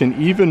section.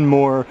 Even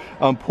more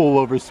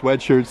pullover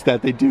sweatshirts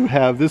that they do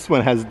have. This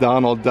one has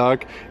Donald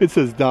Duck. It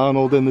says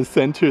Donald in the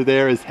center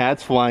there. His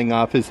hat's flying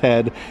off his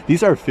head.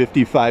 These are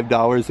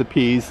 $55 a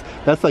piece.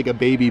 That's like a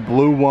baby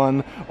blue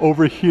one.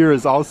 Over here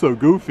is also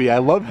Goofy. I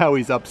love how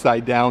he's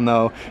upside down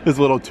though. His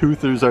little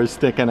toothers are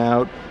sticking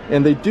out.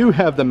 And they do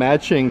have the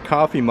matching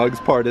coffee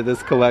mugs part of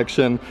this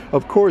collection.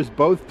 Of course,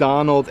 both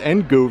Donald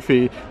and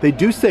Goofy. They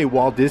do say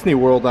Walt Disney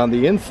World on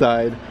the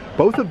inside.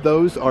 Both of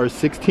those are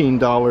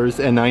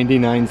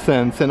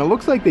 $16.99, and it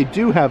looks like they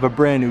do have a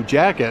brand new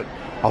jacket.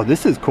 Oh,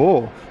 this is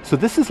cool. So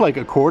this is like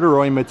a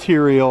corduroy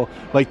material,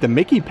 like the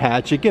Mickey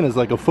patch, again, is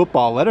like a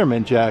football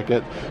Letterman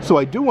jacket. So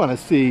I do want to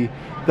see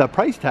the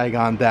price tag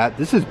on that.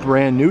 This is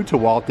brand new to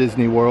Walt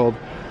Disney World.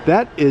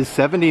 That is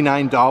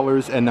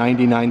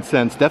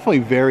 $79.99. Definitely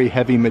very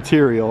heavy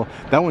material.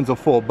 That one's a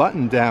full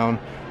button down.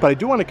 But I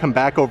do want to come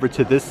back over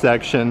to this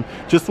section.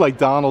 Just like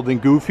Donald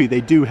and Goofy, they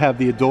do have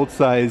the adult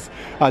size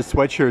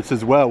sweatshirts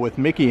as well with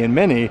Mickey and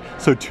Minnie.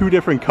 So 2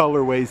 different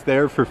colorways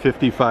there for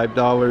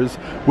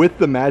 $55 with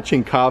the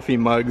matching coffee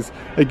mugs.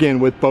 Again,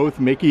 with both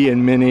Mickey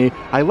and Minnie.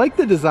 I like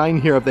the design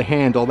here of the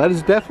handle. That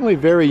is definitely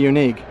very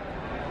unique.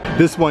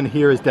 This one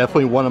here is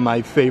definitely one of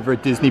my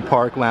favorite Disney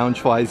Park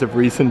Loungeflies of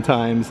recent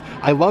times.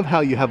 I love how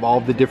you have all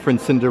the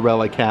different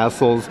Cinderella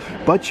castles,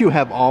 but you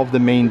have all of the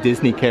main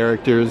Disney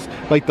characters.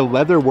 Like the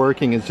leather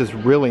working is just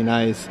really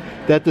nice.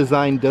 That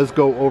design does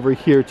go over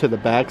here to the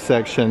back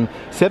section.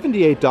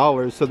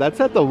 $78, so that's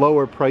at the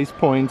lower price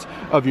point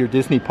of your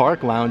Disney Park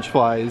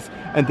Loungeflies.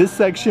 And this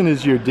section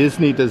is your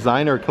Disney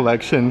designer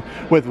collection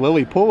with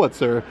Lily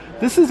Pulitzer.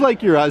 This is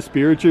like your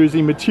Spirit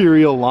Jersey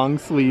material long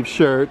sleeve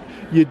shirt.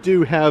 You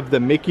do have the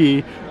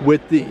Mickey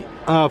with the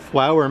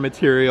flower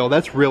material.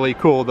 That's really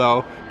cool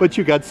though. But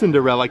you got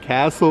Cinderella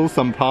Castle,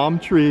 some palm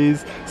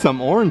trees,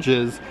 some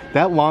oranges.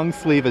 That long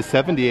sleeve is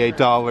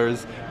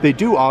 $78. They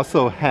do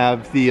also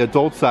have the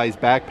adult size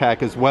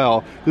backpack as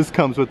well. This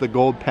comes with the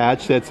gold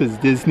patch that says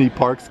Disney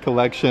Parks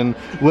Collection,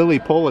 Lily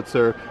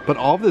Pulitzer. But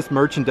all this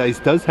merchandise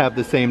does have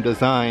the same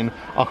design.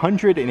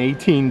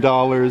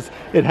 $118.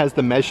 It has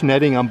the mesh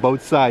netting on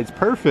both sides.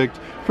 Perfect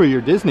for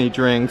your Disney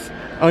drinks.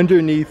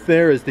 Underneath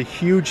there is the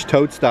huge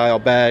tote style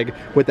bag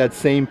with that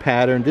same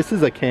pattern. This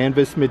is a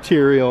canvas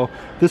material.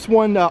 This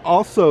one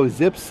also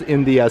zips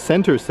in the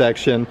center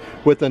section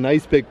with a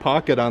nice big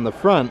pocket on the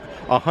front.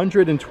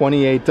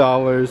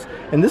 $128.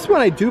 And this one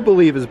I do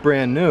believe is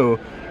brand new.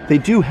 They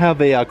do have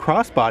a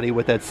crossbody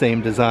with that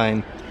same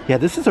design. Yeah,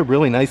 this is a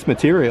really nice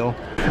material.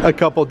 A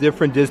couple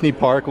different Disney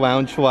Park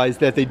Loungeflies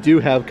that they do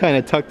have kind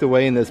of tucked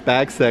away in this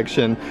back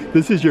section.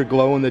 This is your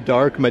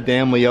glow-in-the-dark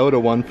Madame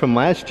Leota one from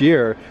last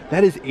year.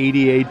 That is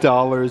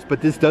 $88,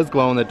 but this does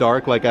glow in the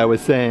dark like I was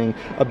saying.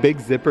 A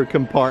big zipper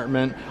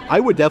compartment. I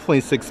would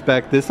definitely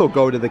suspect this will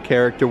go to the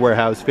character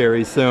warehouse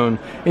very soon.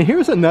 And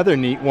here's another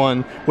neat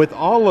one with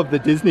all of the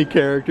Disney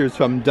characters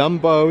from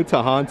Dumbo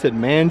to Haunted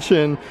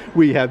Mansion.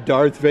 We have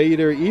Darth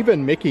Vader,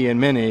 even Mickey and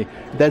Minnie.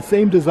 That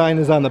same design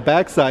is on the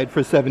backside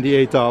for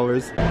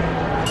 $78.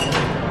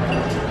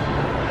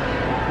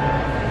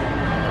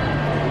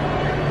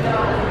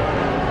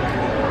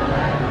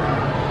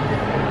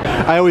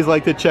 I always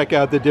like to check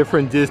out the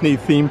different Disney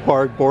theme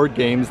park board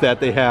games that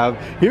they have.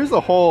 Here's a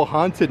whole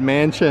Haunted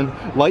Mansion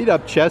light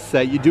up chess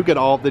set. You do get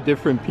all the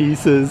different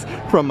pieces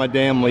from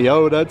Madame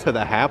Leota to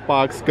the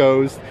Hatbox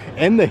Ghost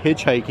and the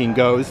Hitchhiking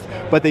Ghost,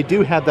 but they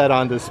do have that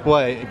on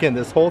display. Again,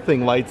 this whole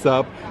thing lights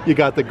up. You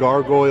got the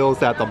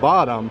gargoyles at the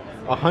bottom.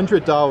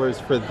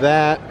 $100 for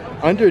that.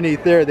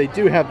 Underneath there, they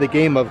do have the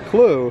game of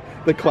Clue,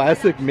 the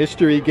classic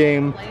mystery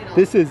game.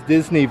 This is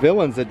Disney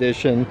Villains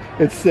Edition.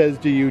 It says,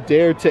 do you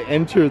dare to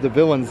enter the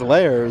villains'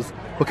 lairs?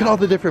 Look at all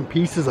the different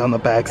pieces on the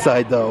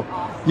backside though.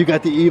 You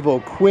got the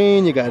Evil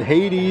Queen, you got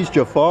Hades,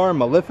 Jafar,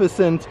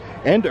 Maleficent,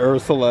 and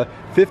Ursula.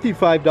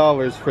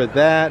 $55 for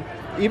that.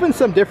 Even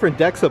some different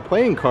decks of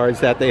playing cards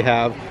that they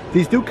have.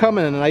 These do come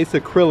in a nice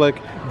acrylic,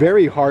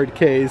 very hard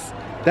case.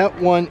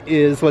 That one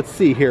is, let's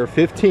see here,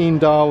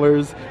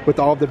 $15 with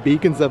all the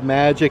beacons of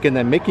magic and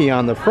then Mickey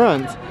on the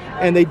front.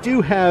 And they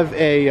do have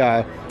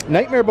a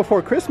Nightmare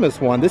Before Christmas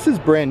one. This is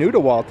brand new to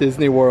Walt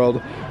Disney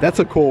World. That's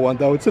a cool one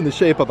though. It's in the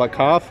shape of a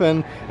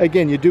coffin.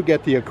 Again, you do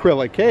get the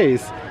acrylic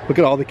case. Look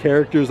at all the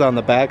characters on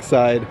the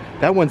backside.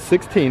 That one's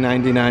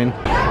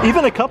 $16.99.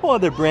 Even a couple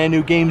other brand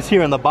new games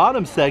here in the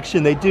bottom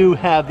section. They do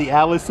have the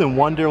Alice in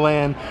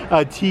Wonderland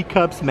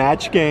Teacups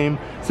match game.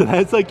 So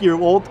that's like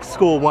your old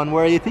school one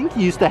where I think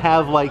you used to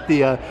have like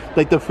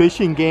the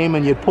fishing game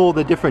and you'd pull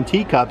the different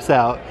teacups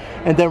out.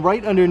 And then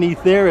right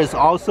underneath there is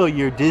also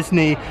your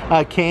Disney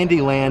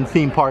Candyland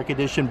Theme Park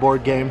Edition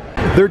board game.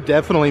 They're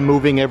definitely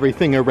moving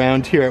everything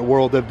around here at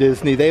World of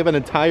Disney. They have an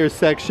entire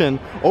section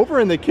over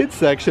in the kids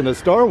section of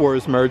Star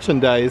Wars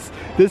merchandise.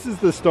 This is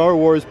the Star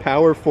Wars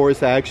Power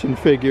Force action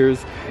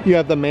figures. You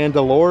have the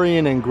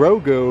Mandalorian and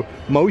Grogu,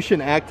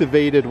 motion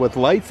activated with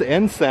lights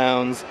and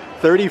sounds.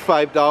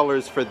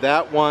 $35 for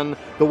that one.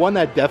 The one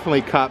that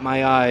definitely caught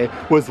my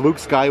eye was Luke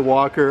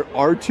Skywalker,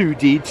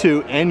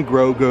 R2-D2, and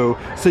Grogu.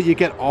 So you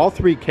get all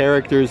three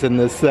characters in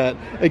this set.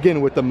 Again,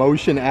 with the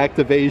motion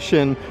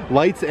activation,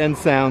 lights and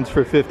sounds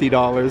for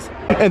 $50.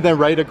 And then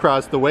right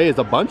across the way is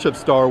a bunch of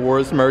Star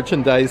Wars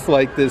merchandise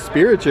like this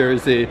Spirit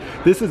jersey.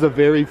 This is a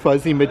very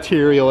fuzzy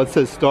material. It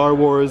says Star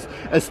Wars,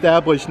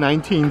 established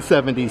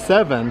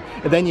 1977.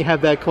 And then you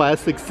have that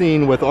classic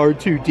scene with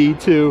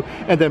R2-D2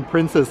 and then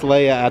Princess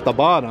Leia at the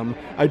bottom.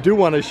 I do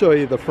want to show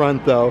you the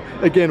front though.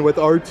 Again, with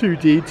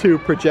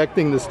R2-D2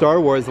 projecting the Star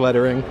Wars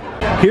lettering.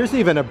 Here's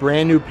even a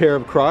brand new pair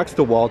of Crocs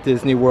to Walt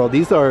Disney World.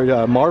 These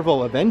are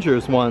Marvel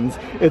Avengers ones.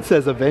 It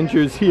says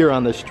Avengers here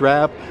on the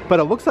strap, but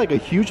it looks like a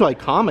huge like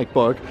comic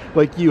book.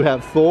 Like you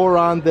have Thor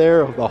on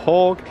there, the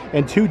Hulk,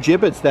 and two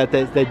gibbets that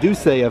do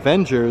say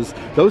Avengers.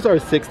 Those are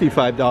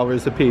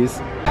 $65 a piece.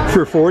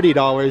 For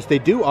 $40, they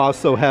do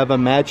also have a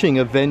matching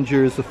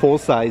Avengers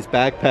full-size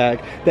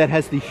backpack that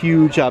has the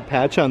huge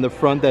patch on the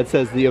front that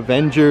says the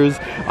Avengers,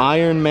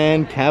 Iron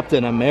Man,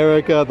 Captain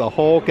America, the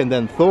Hulk, and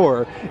then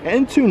Thor,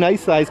 and two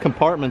nice-sized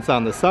compartments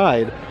on the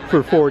side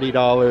for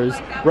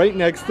 $40. Right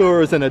next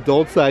door is an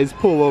adult-sized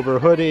pullover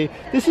hoodie.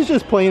 This is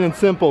just plain and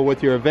simple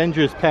with your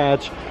Avengers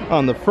patch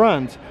on the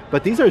front.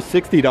 But these are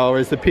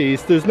 $60 a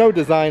piece. There's no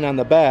design on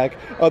the back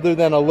other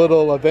than a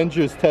little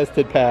Avengers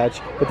tested patch,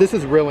 but this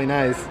is really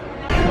nice.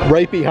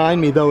 Right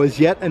behind me though is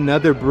yet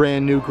another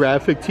brand new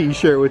graphic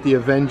t-shirt with the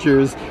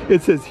Avengers.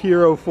 It says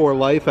Hero for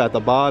Life at the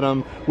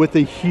bottom with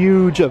the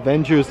huge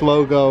Avengers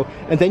logo,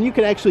 and then you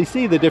can actually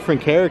see the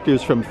different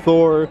characters from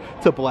Thor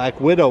to Black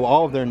Widow,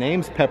 all of their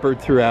names peppered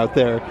throughout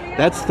there.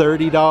 That's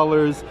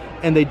 $30.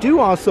 And they do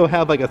also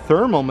have like a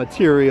thermal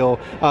material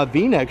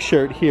V-neck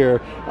shirt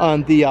here.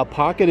 On the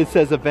pocket it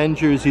says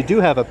Avengers. You do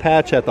have a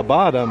patch at the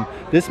bottom.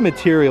 This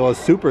material is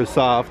super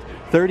soft.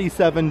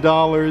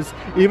 $37.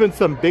 Even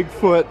some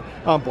Bigfoot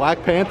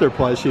Black Panther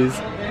plushies.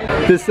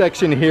 This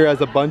section here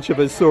has a bunch of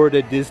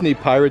assorted Disney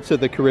Pirates of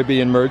the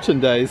Caribbean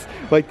merchandise.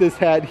 Like this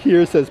hat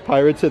here says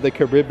Pirates of the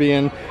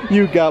Caribbean.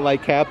 You got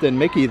like Captain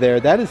Mickey there.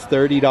 That is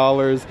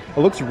 $30. It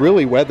looks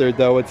really weathered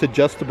though. It's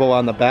adjustable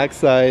on the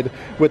backside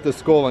with the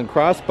skull and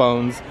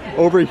crossbones.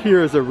 Over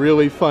here is a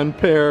really fun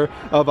pair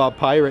of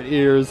pirate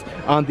ears.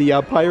 On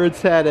the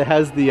pirate's hat it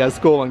has the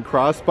skull and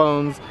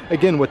crossbones.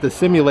 Again with the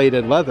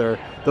simulated leather.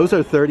 Those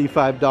are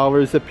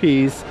 $35 a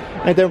piece.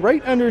 And then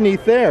right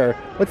underneath there,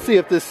 let's see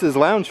if this is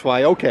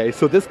Loungefly. Okay,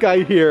 so this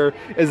guy here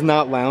is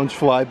not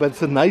Loungefly, but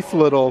it's a nice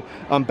little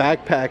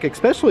backpack,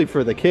 especially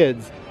for the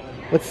kids.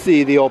 Let's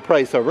see the old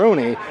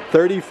price-a-roni,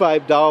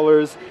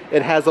 $35.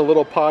 It has a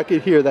little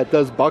pocket here that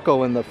does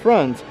buckle in the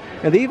front.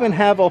 And they even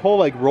have a whole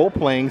like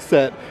role-playing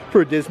set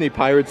for Disney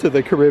Pirates of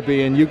the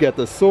Caribbean. You get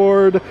the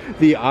sword,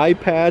 the eye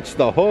patch,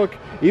 the hook,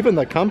 even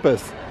the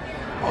compass.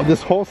 Oh,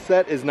 this whole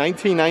set is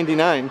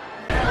 $19.99.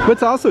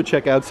 Let's also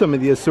check out some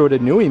of the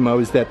assorted new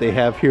emos that they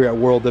have here at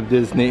World of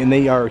Disney, and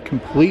they are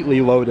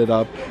completely loaded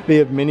up. They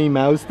have Minnie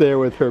Mouse there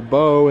with her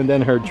bow and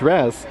then her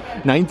dress,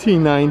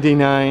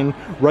 $19.99.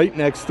 Right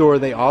next door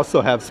they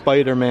also have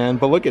Spider-Man,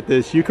 but look at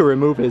this, you can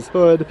remove his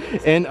hood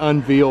and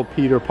unveil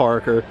Peter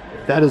Parker.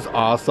 That is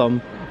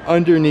awesome.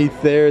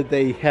 Underneath there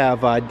they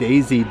have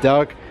Daisy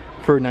Duck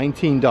for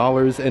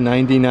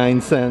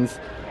 $19.99.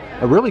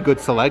 A really good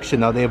selection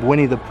though. They have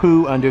Winnie the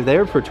Pooh under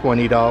there for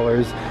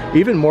 $20.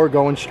 Even more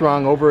going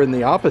strong over in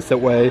the opposite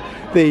way.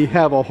 They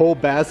have a whole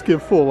basket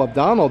full of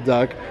Donald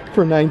Duck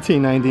for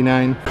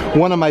 $19.99.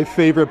 One of my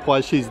favorite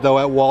plushies though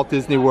at Walt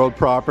Disney World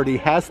property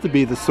has to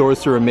be the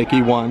Sorcerer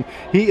Mickey one.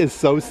 He is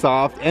so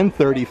soft and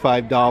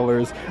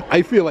 $35.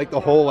 I feel like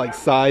the whole like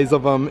size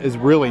of him is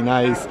really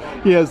nice.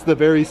 He has the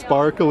very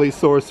sparkly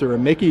Sorcerer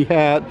Mickey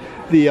hat,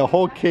 the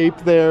whole cape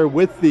there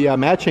with the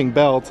matching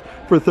belt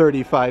for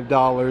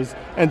 $35.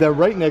 And then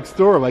right next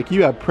door, like,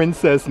 you have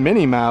Princess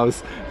Minnie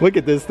Mouse. Look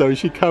at this though,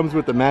 she comes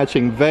with the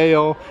matching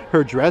veil.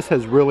 Her dress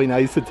has really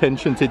nice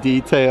attention to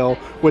detail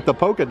with the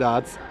polka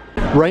dots.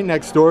 Right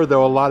next door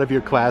though, a lot of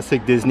your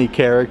classic Disney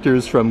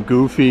characters from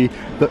Goofy,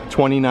 the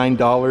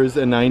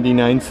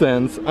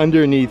 $29.99.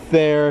 Underneath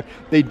there,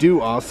 they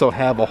do also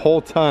have a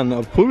whole ton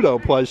of Pluto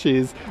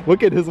plushies.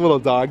 Look at his little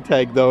dog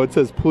tag though, it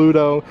says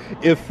Pluto,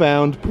 if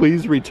found,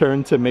 please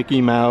return to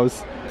Mickey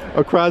Mouse.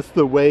 Across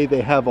the way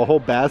they have a whole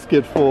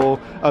basket full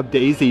of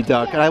Daisy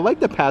Duck, and I like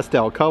the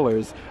pastel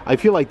colors. I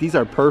feel like these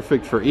are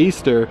perfect for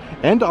Easter,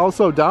 and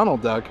also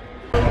Donald Duck.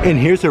 And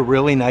here's a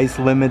really nice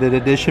limited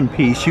edition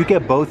piece. You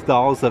get both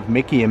dolls of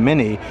Mickey and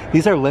Minnie.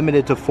 These are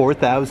limited to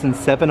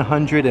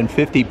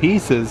 4,750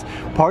 pieces,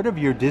 part of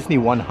your Disney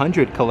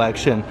 100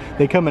 collection.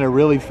 They come in a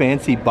really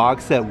fancy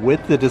box set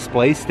with the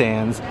display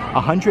stands,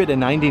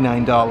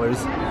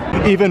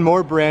 $199. Even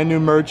more brand new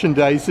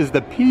merchandise is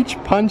the Peach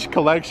Punch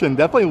collection.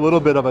 Definitely a little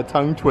bit of a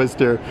tongue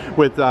twister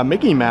with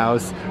Mickey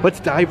Mouse. Let's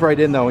dive right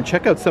in though and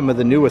check out some of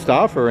the newest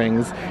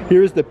offerings.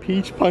 Here's the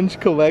Peach Punch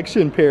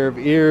collection pair of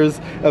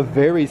ears, a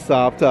very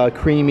soft,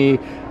 creamy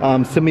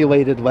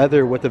simulated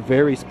leather with a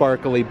very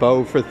sparkly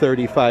bow for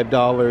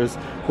 $35.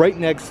 Right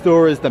next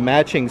door is the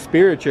matching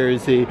Spirit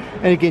jersey,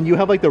 and again you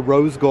have like the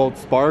rose gold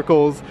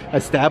sparkles,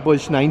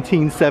 established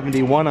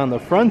 1971 on the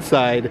front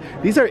side.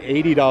 These are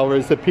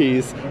 $80 a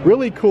piece.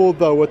 Really cool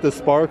though with the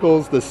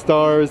sparkles, the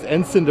stars,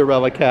 and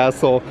Cinderella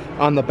Castle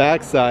on the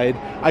back side.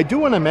 I do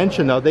want to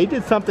mention though, they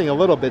did something a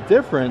little bit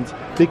different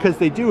because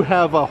they do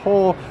have a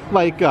whole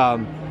like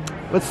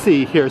let's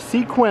see here,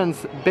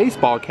 sequins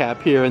baseball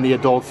cap here in the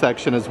adult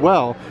section as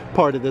well,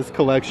 part of this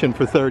collection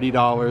for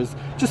 $30.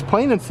 Just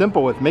plain and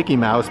simple with Mickey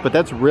Mouse, but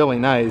that's really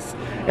nice.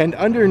 And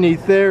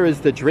underneath there is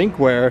the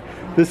drinkware.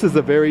 This is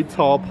a very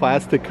tall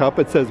plastic cup.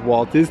 It says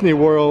Walt Disney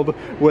World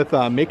with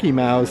Mickey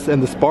Mouse,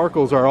 and the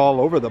sparkles are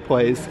all over the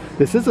place.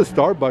 This is a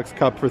Starbucks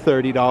cup for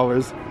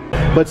 $30.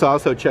 Let's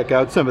also check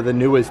out some of the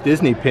newest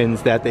Disney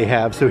pins that they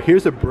have. So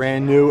here's a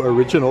brand new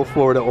original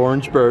Florida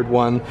Orange Bird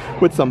one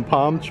with some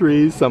palm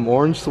trees, some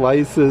orange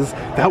slices.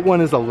 That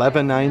one is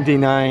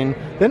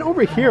 $11.99. Then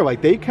over here,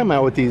 like, they come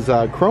out with these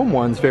chrome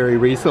ones very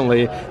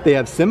recently. They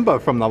have Simba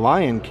from The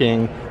Lion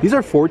King. These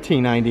are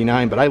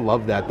 $14.99, but I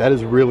love that. That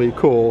is really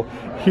cool.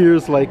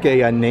 Here's like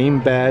a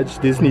name badge,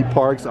 Disney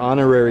Parks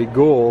Honorary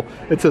Ghoul.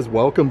 It says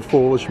welcome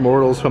foolish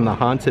mortals from the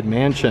Haunted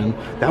Mansion.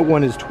 That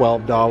one is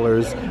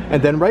 $12.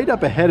 And then right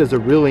up ahead is a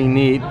really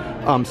neat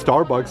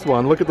Starbucks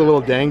one. Look at the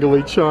little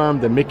dangly charm,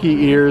 the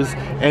Mickey ears,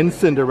 and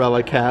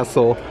Cinderella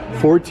Castle,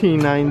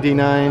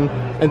 $14.99.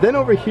 And then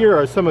over here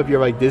are some of your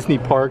like Disney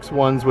Parks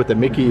ones with the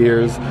Mickey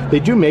ears. They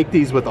do make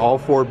these with all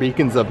 4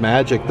 beacons of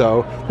magic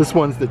though. This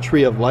one's the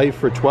Tree of Life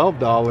for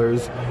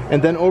 $12.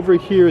 And then over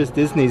here is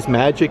Disney's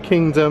Magic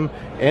Kingdom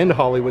and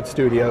Hollywood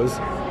Studios.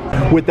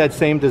 With that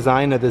same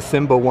design of the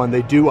Simba one,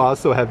 they do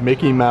also have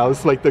Mickey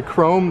Mouse. Like the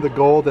chrome, the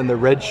gold, and the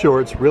red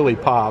shorts really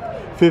pop.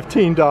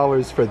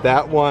 $15 for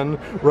that one.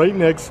 Right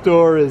next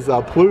door is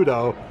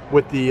Pluto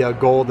with the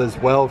gold as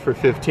well for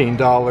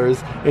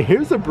 $15. And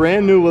here's a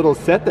brand new little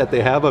set that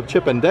they have of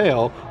Chip and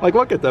Dale. Like,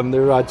 look at them.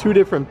 They're 2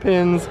 different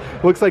pins.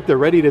 Looks like they're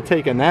ready to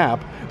take a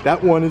nap.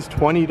 That one is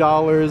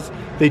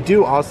 $20. They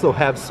do also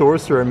have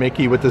Sorcerer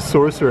Mickey with the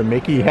Sorcerer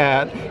Mickey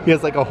hat. He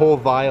has like a whole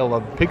vial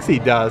of pixie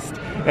dust.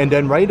 And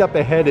then right up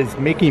ahead is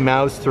Mickey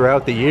Mouse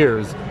throughout the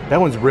years. That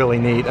one's really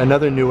neat.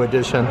 Another new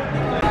addition.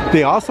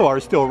 They also are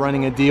still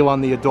running a deal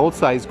on the adult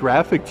size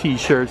graphic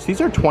t-shirts.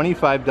 These are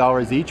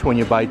 $25 each when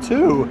you buy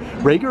two,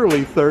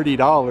 regularly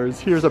 $30.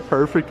 Here's a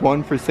perfect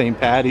one for St.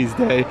 Patty's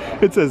Day.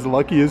 It says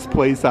luckiest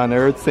place on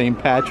earth, St.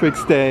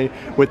 Patrick's Day,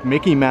 with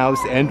Mickey Mouse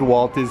and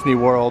Walt Disney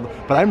World.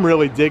 But I'm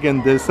really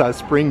digging this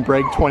Spring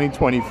Break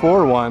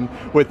 2024 one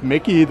with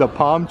Mickey, the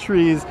palm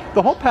trees.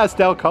 The whole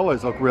pastel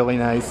colors look really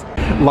nice.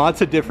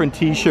 Lots of different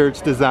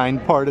t-shirts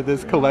designed, part of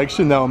this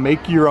collection though.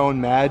 Make your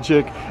own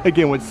magic.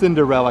 Again, with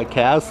Cinderella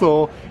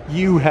Castle.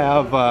 You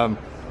have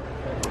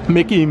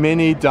Mickey,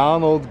 Minnie,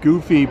 Donald,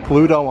 Goofy,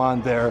 Pluto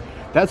on there.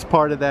 That's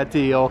part of that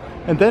deal.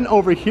 And then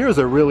over here is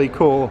a really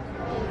cool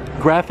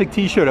graphic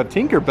t-shirt of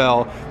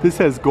Tinkerbell. This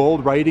has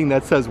gold writing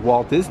that says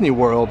Walt Disney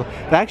World.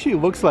 It actually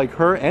looks like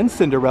her and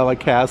Cinderella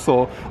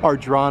Castle are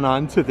drawn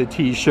onto the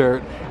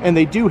t-shirt, and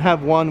they do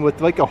have one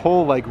with like a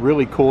whole like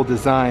really cool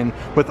design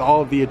with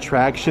all of the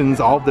attractions,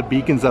 all of the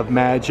beacons of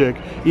magic,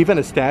 even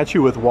a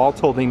statue with Walt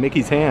holding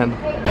Mickey's hand.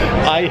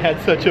 I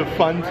had such a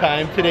fun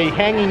time today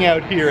hanging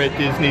out here at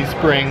Disney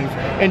Springs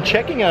and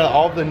checking out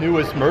all the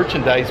newest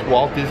merchandise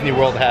Walt Disney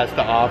World has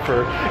to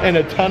offer, and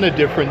a ton of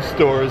different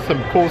stores.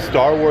 Some cool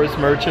Star Wars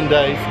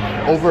merchandise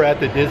over at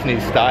the Disney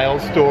Style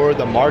store,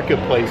 the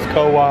Marketplace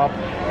Co-op,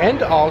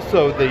 and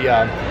also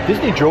the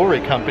Disney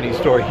Jewelry Company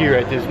store here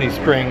at Disney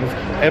Springs,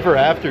 Ever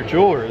After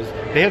Jewelers.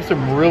 They have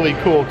some really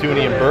cool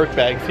Dooney and Burke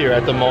bags here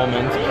at the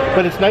moment,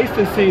 but it's nice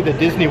to see the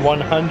Disney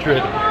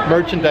 100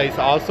 merchandise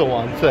also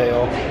on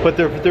sale. But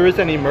if there is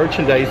any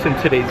merchandise in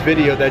today's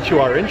video that you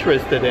are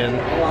interested in,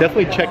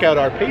 definitely check out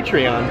our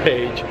Patreon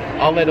page.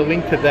 I'll add a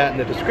link to that in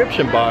the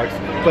description box.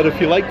 But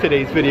if you like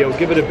today's video,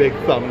 give it a big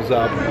thumbs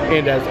up,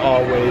 and as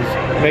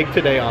always, make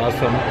today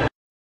awesome.